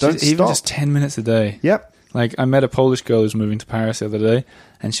going. Like, don't even stop. just 10 minutes a day. Yep. Like, I met a Polish girl who's moving to Paris the other day,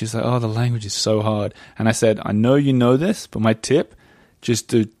 and she was like, "Oh, the language is so hard." And I said, "I know you know this, but my tip: just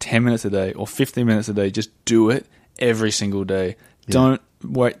do 10 minutes a day or 15 minutes a day. Just do it every single day. Yeah. Don't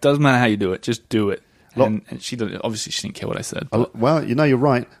wait. Doesn't matter how you do it. Just do it." And she obviously she didn't care what I said. Well, you know, you're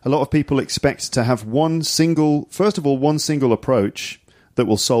right. A lot of people expect to have one single approach that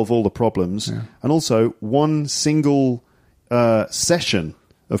will solve all the problems, and also one single session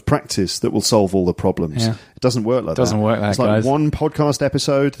of practice that will solve all the problems. Yeah. It doesn't work like that. Doesn't work like that, it's like guys. One podcast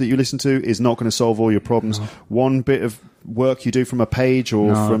episode that you listen to is not going to solve all your problems. No. One bit of work you do from a page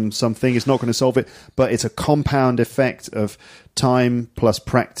or from something is not going to solve it, but it's a compound effect of time plus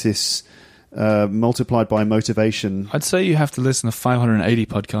practice multiplied by motivation. I'd say you have to listen to 580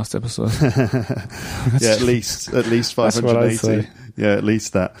 podcast episodes. Yeah, at least 580. Yeah, at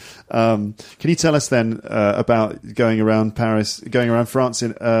least that. Can you tell us then about going around France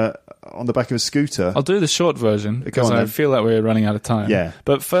on the back of a scooter? I'll do the short version because I feel like we're running out of time. Yeah.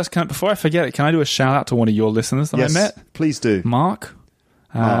 But first, before I forget it, can I do a shout out to one of your listeners that I met? Please do. Mark.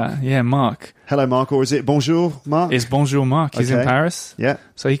 Mark. Hello, Mark, or is it bonjour, Mark? It's bonjour, Mark. He's in Paris. Yeah.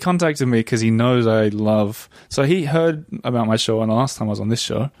 So he contacted me because he knows I love... So he heard about my show, and the last time I was on this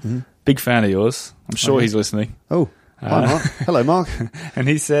show. Mm-hmm. Big fan of yours. I'm sure he's listening. Oh, hi, Mark. Hello, Mark. And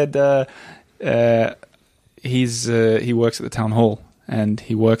he said he works at the town hall, and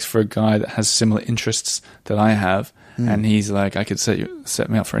he works for a guy that has similar interests that I have. And he's like, I could set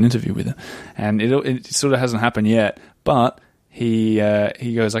me up for an interview with him. And it sort of hasn't happened yet, but... He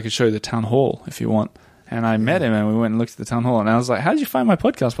goes, I could show you the town hall if you want. And I met him and we went and looked at the town hall. And I was like, how did you find my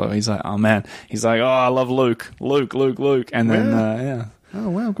podcast, by the way? He's like, oh, man. He's like, oh, I love Luke. And then, Oh,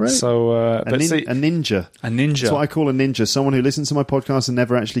 wow, great. So, a ninja. A ninja. That's what I call a ninja. Someone who listens to my podcast and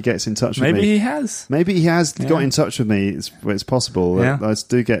never actually gets in touch with me. Maybe he has. Maybe he has got in touch with me. It's possible. Yeah. I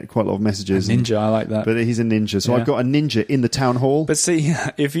do get quite a lot of messages. A ninja, I like that. But he's a ninja. So I've got a ninja in the town hall. But see,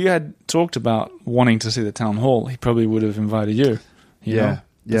 if you had talked about wanting to see the town hall, he probably would have invited you. You know?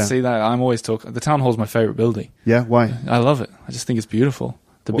 Yeah. See, that I'm always talking. The town hall's my favorite building. Yeah, why? I love it. I just think it's beautiful.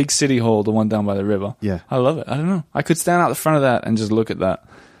 The big city hall, the one down by the river. Yeah. I love it. I don't know. I could stand out the front of that and just look at that.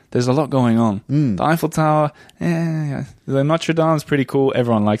 There's a lot going on. The Eiffel Tower, The Notre Dame's pretty cool.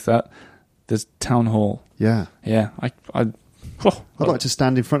 Everyone likes that. There's town hall. Yeah. Yeah. I'd like to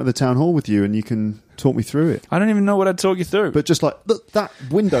stand in front of the town hall with you and you can talk me through it. I don't even know what I'd talk you through. But just like, look, that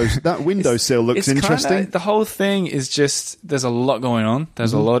windowsill looks interesting. The whole thing is just, there's a lot going on.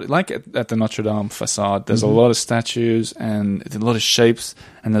 There's a lot, like at the Notre Dame facade, there's a lot of statues and a lot of shapes,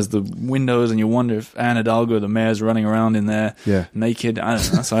 and there's the windows, and you wonder if Anne Hidalgo, the mayor's running around in there naked. I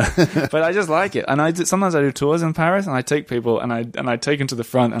don't know. So, but I just like it. And sometimes I do tours in Paris, and I take people, and I take them to the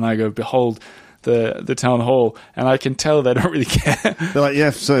front, and I go, behold, the town hall, and I can tell they don't really care. They're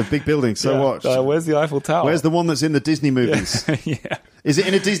like, so big building, what? Where's the Eiffel Tower? Where's the one that's in the Disney movies? Yeah. Is it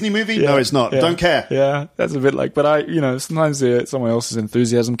in a Disney movie? No, it's not. Don't care. Yeah, that's a bit like, but sometimes someone else's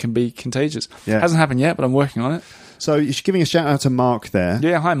enthusiasm can be contagious. Yeah. Hasn't happened yet, but I'm working on it. So you're giving a shout out to Mark there.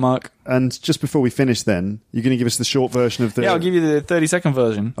 Yeah, hi Mark. And just before we finish then, you're going to give us the short version of the... Yeah, I'll give you the 30-second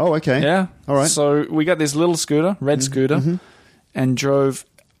version. Oh, okay. Yeah. All right. So we got this little scooter, red scooter, and drove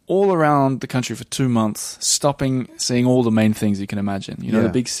all around the country for 2 months, seeing all the main things you can imagine. The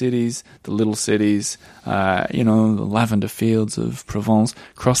big cities, the little cities, the lavender fields of Provence,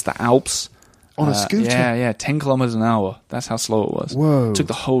 across the Alps. On a scooter? Yeah, 10 kilometers an hour. That's how slow it was. Whoa. It took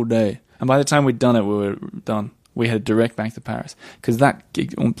the whole day. And by the time we'd done it, we were done. We had direct back to Paris. Because that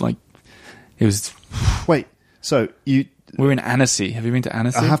gig, it was... Wait, so you... We were in Annecy. Have you been to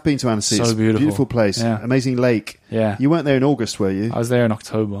Annecy? I have been to Annecy. So it's beautiful. A beautiful place. Yeah. Amazing lake. Yeah. You weren't there in August, were you? I was there in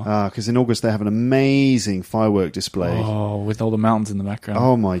October. Because in August they have an amazing firework display. Oh, with all the mountains in the background.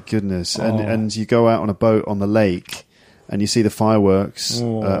 Oh, my goodness. And you go out on a boat on the lake and you see the fireworks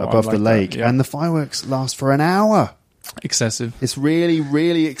above the lake. And the fireworks last for an hour. Excessive. It's really,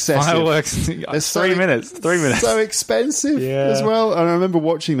 really excessive. Fireworks. 3 minutes. 3 minutes. So expensive as well. And I remember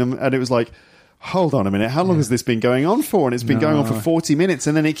watching them and it was like, hold on a minute, how long has this been going on for? And it's been going on for 40 minutes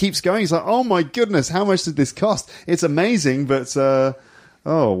and then it keeps going. It's like, oh my goodness, how much did this cost? It's amazing, but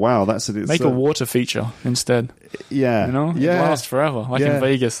oh wow, Make a water feature instead. Yeah. It lasts forever, like in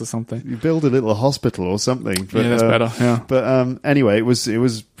Vegas or something. You build a little hospital or something. But, that's better, yeah. But anyway, it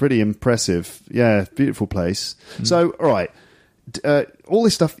was pretty impressive. Yeah, beautiful place. So, all right, all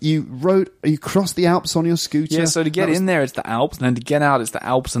this stuff. You crossed the Alps on your scooter. Yeah, so to get in there, it's the Alps, and then to get out, it's the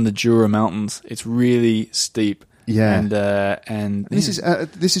Alps and the Jura Mountains. It's really steep. Yeah, and this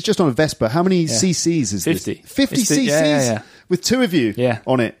is just on a Vespa. How many cc's is 50. this? 50 cc's yeah. with two of you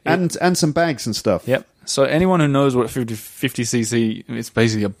on it, and some bags and stuff. Yep. So anyone who knows what 50cc, it's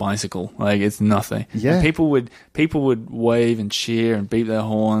basically a bicycle. Like, it's nothing. Yeah. And people would wave and cheer and beep their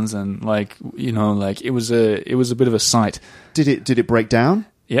horns, and it was a bit of a sight. Did it break down?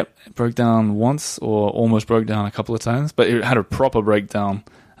 Yep, it broke down once, or almost broke down a couple of times, but it had a proper breakdown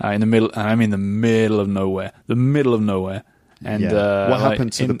in the middle. I mean, the middle of nowhere. And what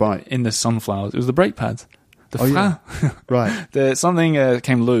happened to the bike? In the sunflowers, it was the brake pads. Right. Something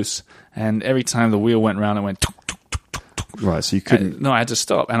came loose, and every time the wheel went round, it went tuk, tuk, tuk, tuk, tuk. Right, so you couldn't... I had to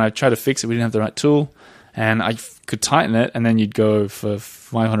stop, and I tried to fix it. We didn't have the right tool, and I could tighten it, and then you'd go for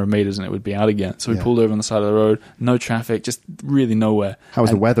 500 meters, and it would be out again. So we pulled over on the side of the road, no traffic, just really nowhere. How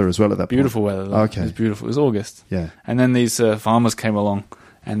was the weather as well at that point? Beautiful weather, though. Okay. It was beautiful. It was August. Yeah. And then these farmers came along,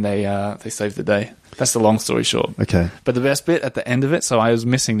 and they saved the day. That's the long story short. Okay. But the best bit at the end of it, so I was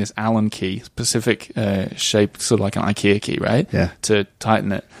missing this Allen key, specific shape, sort of like an IKEA key, right? Yeah. To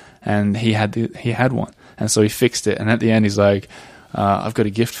tighten it. And he had one. And so he fixed it. And at the end, he's like, I've got a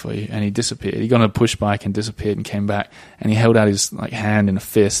gift for you. And he disappeared. He got on a push bike and disappeared and came back. And he held out his hand in a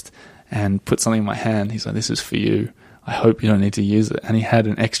fist and put something in my hand. He's like, this is for you. I hope you don't need to use it. And he had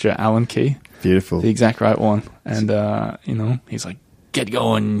an extra Allen key. Beautiful. The exact right one. And, he's like, get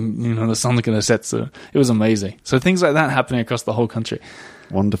going, the sun's going to set soon. It was amazing. So things like that happening across the whole country.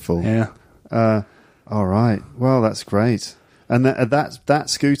 Wonderful. Yeah. All right. Well, that's great. And that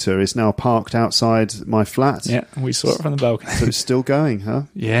scooter is now parked outside my flat. Yeah, we saw it from the balcony. So it's still going, huh?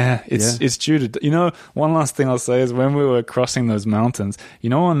 Yeah, it's due to... one last thing I'll say is when we were crossing those mountains,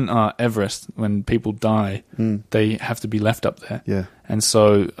 on Everest, when people die, they have to be left up there. Yeah. And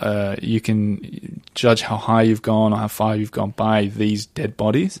so you can judge how high you've gone or how far you've gone by these dead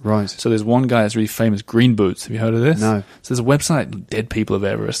bodies. Right. So there's one guy that's really famous, Green Boots. Have you heard of this? No. So there's a website, Dead People of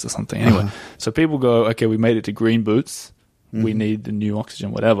Everest or something. Anyway, so people go, okay, we made it to Green Boots. We need the new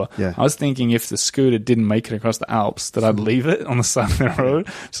oxygen, whatever. Yeah. I was thinking if the scooter didn't make it across the Alps, that I'd leave it on the side of the road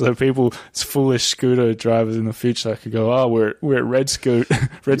so people, foolish scooter drivers in the future, could go, we're at Red Scoots.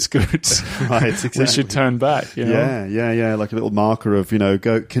 Right, exactly. We should turn back. Yeah, like a little marker of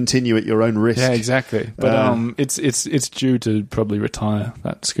go continue at your own risk. Yeah, exactly. But it's due to probably retire,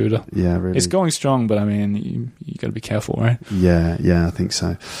 that scooter. Yeah, really. It's going strong, but I mean, you got to be careful, right? Yeah, I think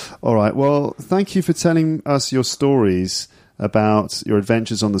so. All right. Well, thank you for telling us your stories about your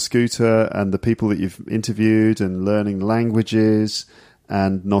adventures on the scooter and the people that you've interviewed and learning languages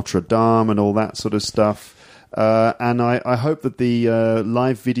and Notre Dame and all that sort of stuff. And I hope that the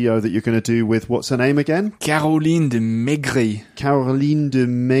live video that you're going to do with, what's her name again? Caroline de Maigret. Caroline de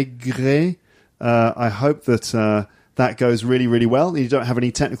Maigret. I hope that that goes really, really well and you don't have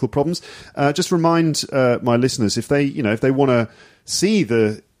any technical problems. Just remind my listeners, if they want to see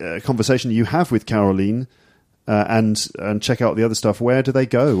the conversation you have with Caroline, and check out the other stuff, where do they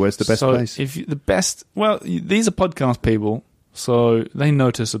go? Where's the best place? These are podcast people, so they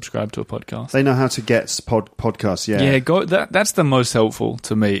know to subscribe to a podcast. They know how to get podcasts, yeah. Yeah, that's the most helpful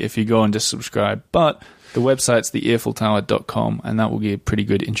to me, if you go and just subscribe. But the website's theearfultower.com, and that will give a pretty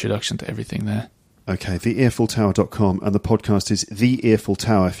good introduction to everything there. Okay, theearfultower.com, and the podcast is The Earful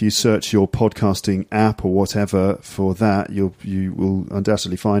Tower. If you search your podcasting app or whatever for that, you will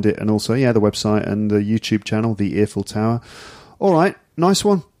undoubtedly find it. And also, the website and the YouTube channel, The Earful Tower. All right, nice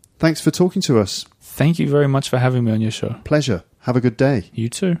one. Thanks for talking to us. Thank you very much for having me on your show. Pleasure. Have a good day. You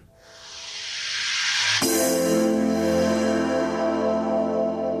too.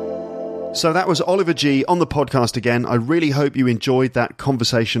 So that was Oliver G. on the podcast again. I really hope you enjoyed that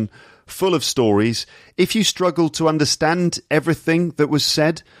conversation full of stories. If you struggled to understand everything that was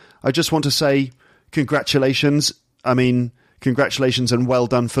said, I just want to say congratulations. Congratulations and well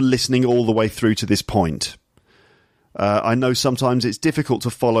done for listening all the way through to this point. I know sometimes it's difficult to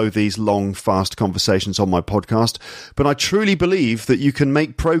follow these long, fast conversations on my podcast, but I truly believe that you can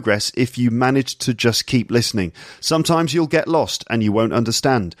make progress if you manage to just keep listening. Sometimes you'll get lost and you won't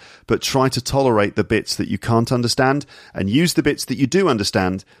understand, but try to tolerate the bits that you can't understand and use the bits that you do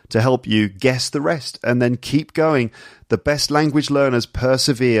understand to help you guess the rest, and then keep going. The best language learners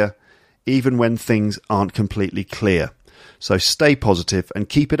persevere even when things aren't completely clear. So stay positive and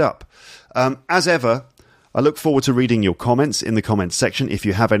keep it up. As ever, I look forward to reading your comments in the comments section if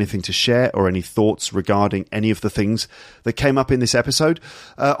you have anything to share or any thoughts regarding any of the things that came up in this episode.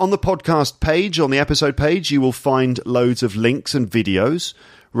 On the podcast page, on the episode page, you will find loads of links and videos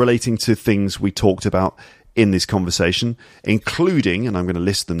relating to things we talked about in this conversation, including, and I'm going to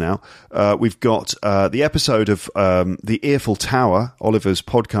list them now, we've got the episode of the Earful Tower, Oliver's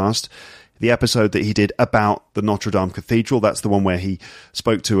podcast, the episode that he did about the Notre Dame Cathedral. That's the one where he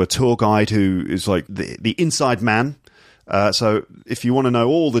spoke to a tour guide who is like the inside man. So if you want to know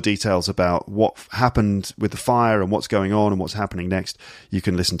all the details about what happened with the fire and what's going on and what's happening next, you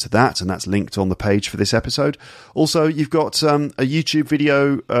can listen to that, and that's linked on the page for this episode. Also, you've got a YouTube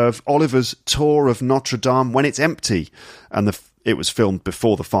video of Oliver's tour of Notre Dame when it's empty, and it was filmed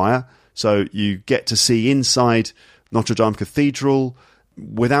before the fire, so you get to see inside Notre Dame Cathedral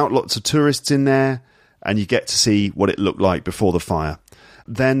without lots of tourists in there, and you get to see what it looked like before the fire.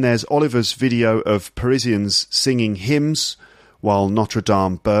 Then there's Oliver's video of Parisians singing hymns while Notre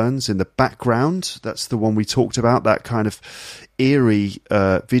Dame burns in the background. That's the one we talked about, that kind of eerie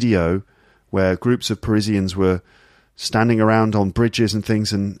video where groups of Parisians were standing around on bridges and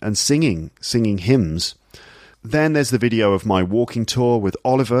things and singing hymns. Then there's the video of my walking tour with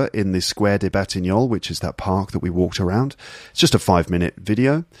Oliver in the Square des Batignolles, which is that park that we walked around. It's just a 5-minute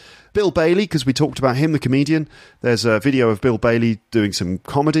video. Bill Bailey, because we talked about him, the comedian. There's a video of Bill Bailey doing some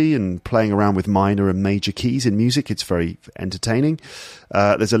comedy and playing around with minor and major keys in music. It's very entertaining.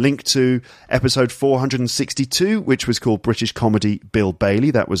 There's a link to episode 462, which was called British Comedy Bill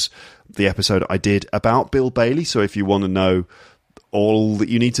Bailey. That was the episode I did about Bill Bailey. So if you want to know all that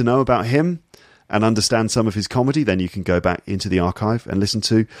you need to know about him and understand some of his comedy, then you can go back into the archive and listen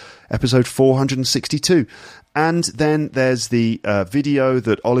to episode 462. And then there's the video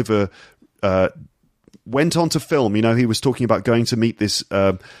that Oliver went on to film. You know, he was talking about going to meet this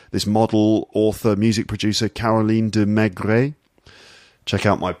model, author, music producer, Caroline de Maigret. Check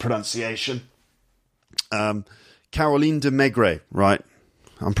out my pronunciation. Caroline de Maigret, right?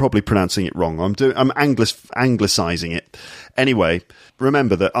 I'm probably pronouncing it wrong. I'm anglicizing it. Anyway,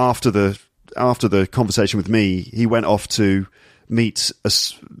 remember that after the conversation with me, he went off to meet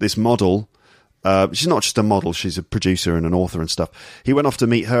this model. She's not just a model, she's a producer and an author and stuff. He went off to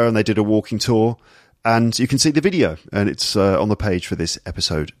meet her and they did a walking tour, and you can see the video, and it's on the page for this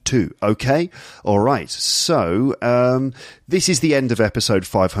episode too. Okay? All right. So, this is the end of episode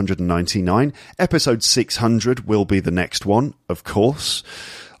 599. Episode 600 will be the next one, of course,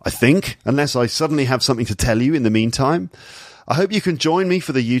 I think, unless I suddenly have something to tell you in the meantime. I hope you can join me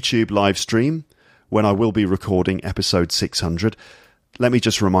for the YouTube live stream when I will be recording episode 600. Let me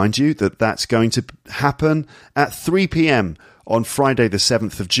just remind you that that's going to happen at 3 p.m. on Friday the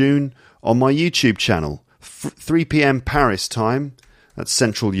 7th of June on my YouTube channel. 3 p.m. Paris time, that's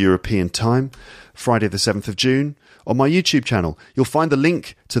Central European time, Friday the 7th of June on my YouTube channel. You'll find the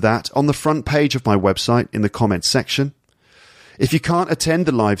link to that on the front page of my website in the comments section. If you can't attend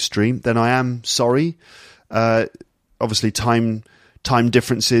the live stream, then I am sorry. Obviously, time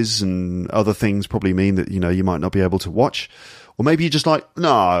differences and other things probably mean that, you might not be able to watch. Or maybe you're just like,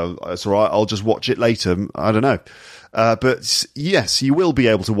 no, it's all right, I'll just watch it later. I don't know. But yes, you will be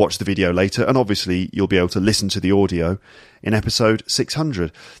able to watch the video later, and obviously you'll be able to listen to the audio in episode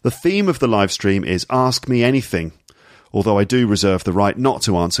 600. The theme of the live stream is Ask Me Anything, although I do reserve the right not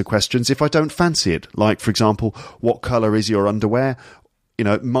to answer questions if I don't fancy it. Like, for example, what colour is your underwear?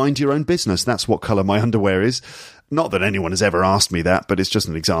 Mind your own business. That's what colour my underwear is. Not that anyone has ever asked me that, but it's just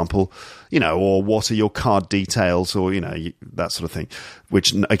an example, or what are your card details, or, that sort of thing,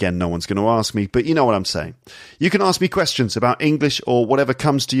 which, again, no one's going to ask me, but you know what I'm saying. You can ask me questions about English or whatever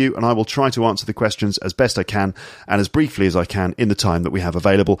comes to you, and I will try to answer the questions as best I can and as briefly as I can in the time that we have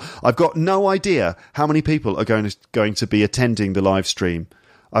available. I've got no idea how many people are going to be attending the live stream.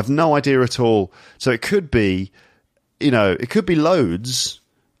 I've no idea at all. So it could be, it could be loads.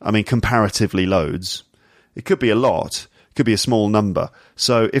 I mean, comparatively loads. It could be a lot. It could be a small number.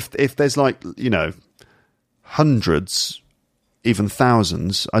 So if there's hundreds, even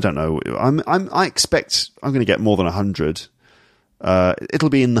thousands, I don't know. I expect I'm going to get more than 100. It'll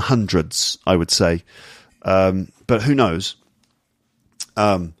be in the hundreds, I would say. But who knows?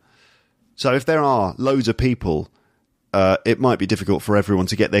 So if there are loads of people, it might be difficult for everyone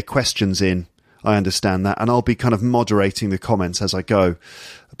to get their questions in. I understand that, and I'll be kind of moderating the comments as I go.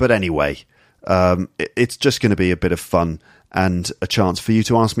 But anyway. It's just going to be a bit of fun and a chance for you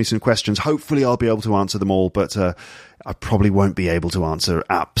to ask me some questions. Hopefully I'll be able to answer them all, but I probably won't be able to answer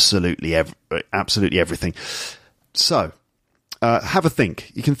absolutely everything. So, have a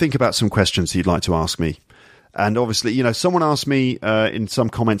think. You can think about some questions you'd like to ask me. And obviously, someone asked me in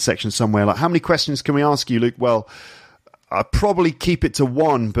some comment section somewhere, like, how many questions can we ask you, Luke? Well, I'll probably keep it to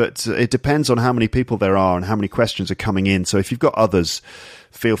one, but it depends on how many people there are and how many questions are coming in. So if you've got others,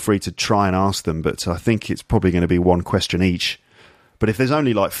 feel free to try and ask them, but I think it's probably going to be one question each But if there's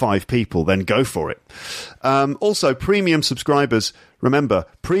only like 5 people, then go for it. Also, premium subscribers, remember,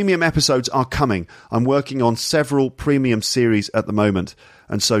 premium episodes are coming. I'm working on several premium series at the moment.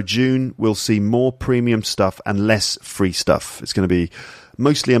 And so June, we'll see more premium stuff and less free stuff. It's going to be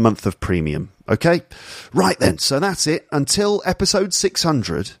mostly a month of premium. Okay? Right then, so that's it. Until episode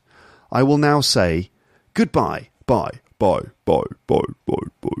 600, I will now say goodbye. Bye. Bye. Bye. Bye. Bye.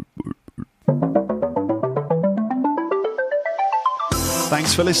 Bye.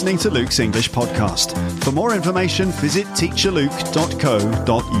 Thanks for listening to Luke's English podcast. For more information, visit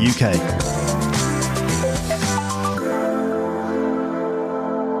teacherluke.co.uk.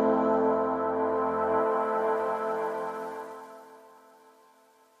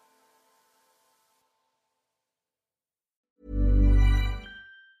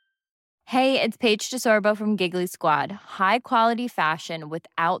 Hey, it's Paige DeSorbo from Giggly Squad. High quality fashion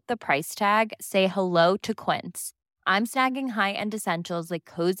without the price tag. Say hello to Quince. I'm snagging high-end essentials like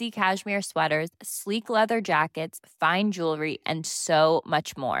cozy cashmere sweaters, sleek leather jackets, fine jewelry, and so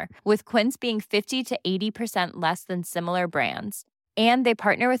much more. With Quince being 50 to 80% less than similar brands. And they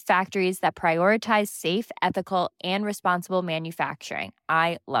partner with factories that prioritize safe, ethical, and responsible manufacturing.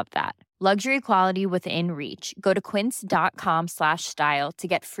 I love that. Luxury quality within reach. Go to quince.com/style to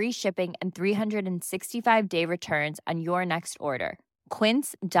get free shipping and 365-day returns on your next order.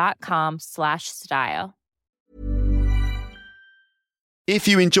 Quince.com/style. If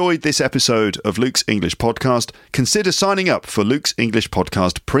you enjoyed this episode of Luke's English Podcast, consider signing up for Luke's English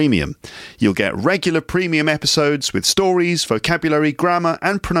Podcast Premium. You'll get regular premium episodes with stories, vocabulary, grammar,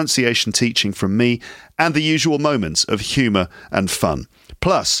 and pronunciation teaching from me, and the usual moments of humour and fun.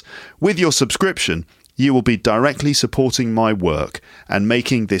 Plus, with your subscription, you will be directly supporting my work and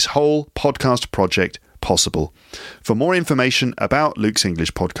making this whole podcast project possible. For more information about Luke's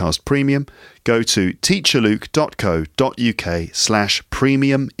English Podcast Premium, go to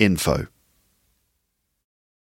teacherluke.co.uk/premium info.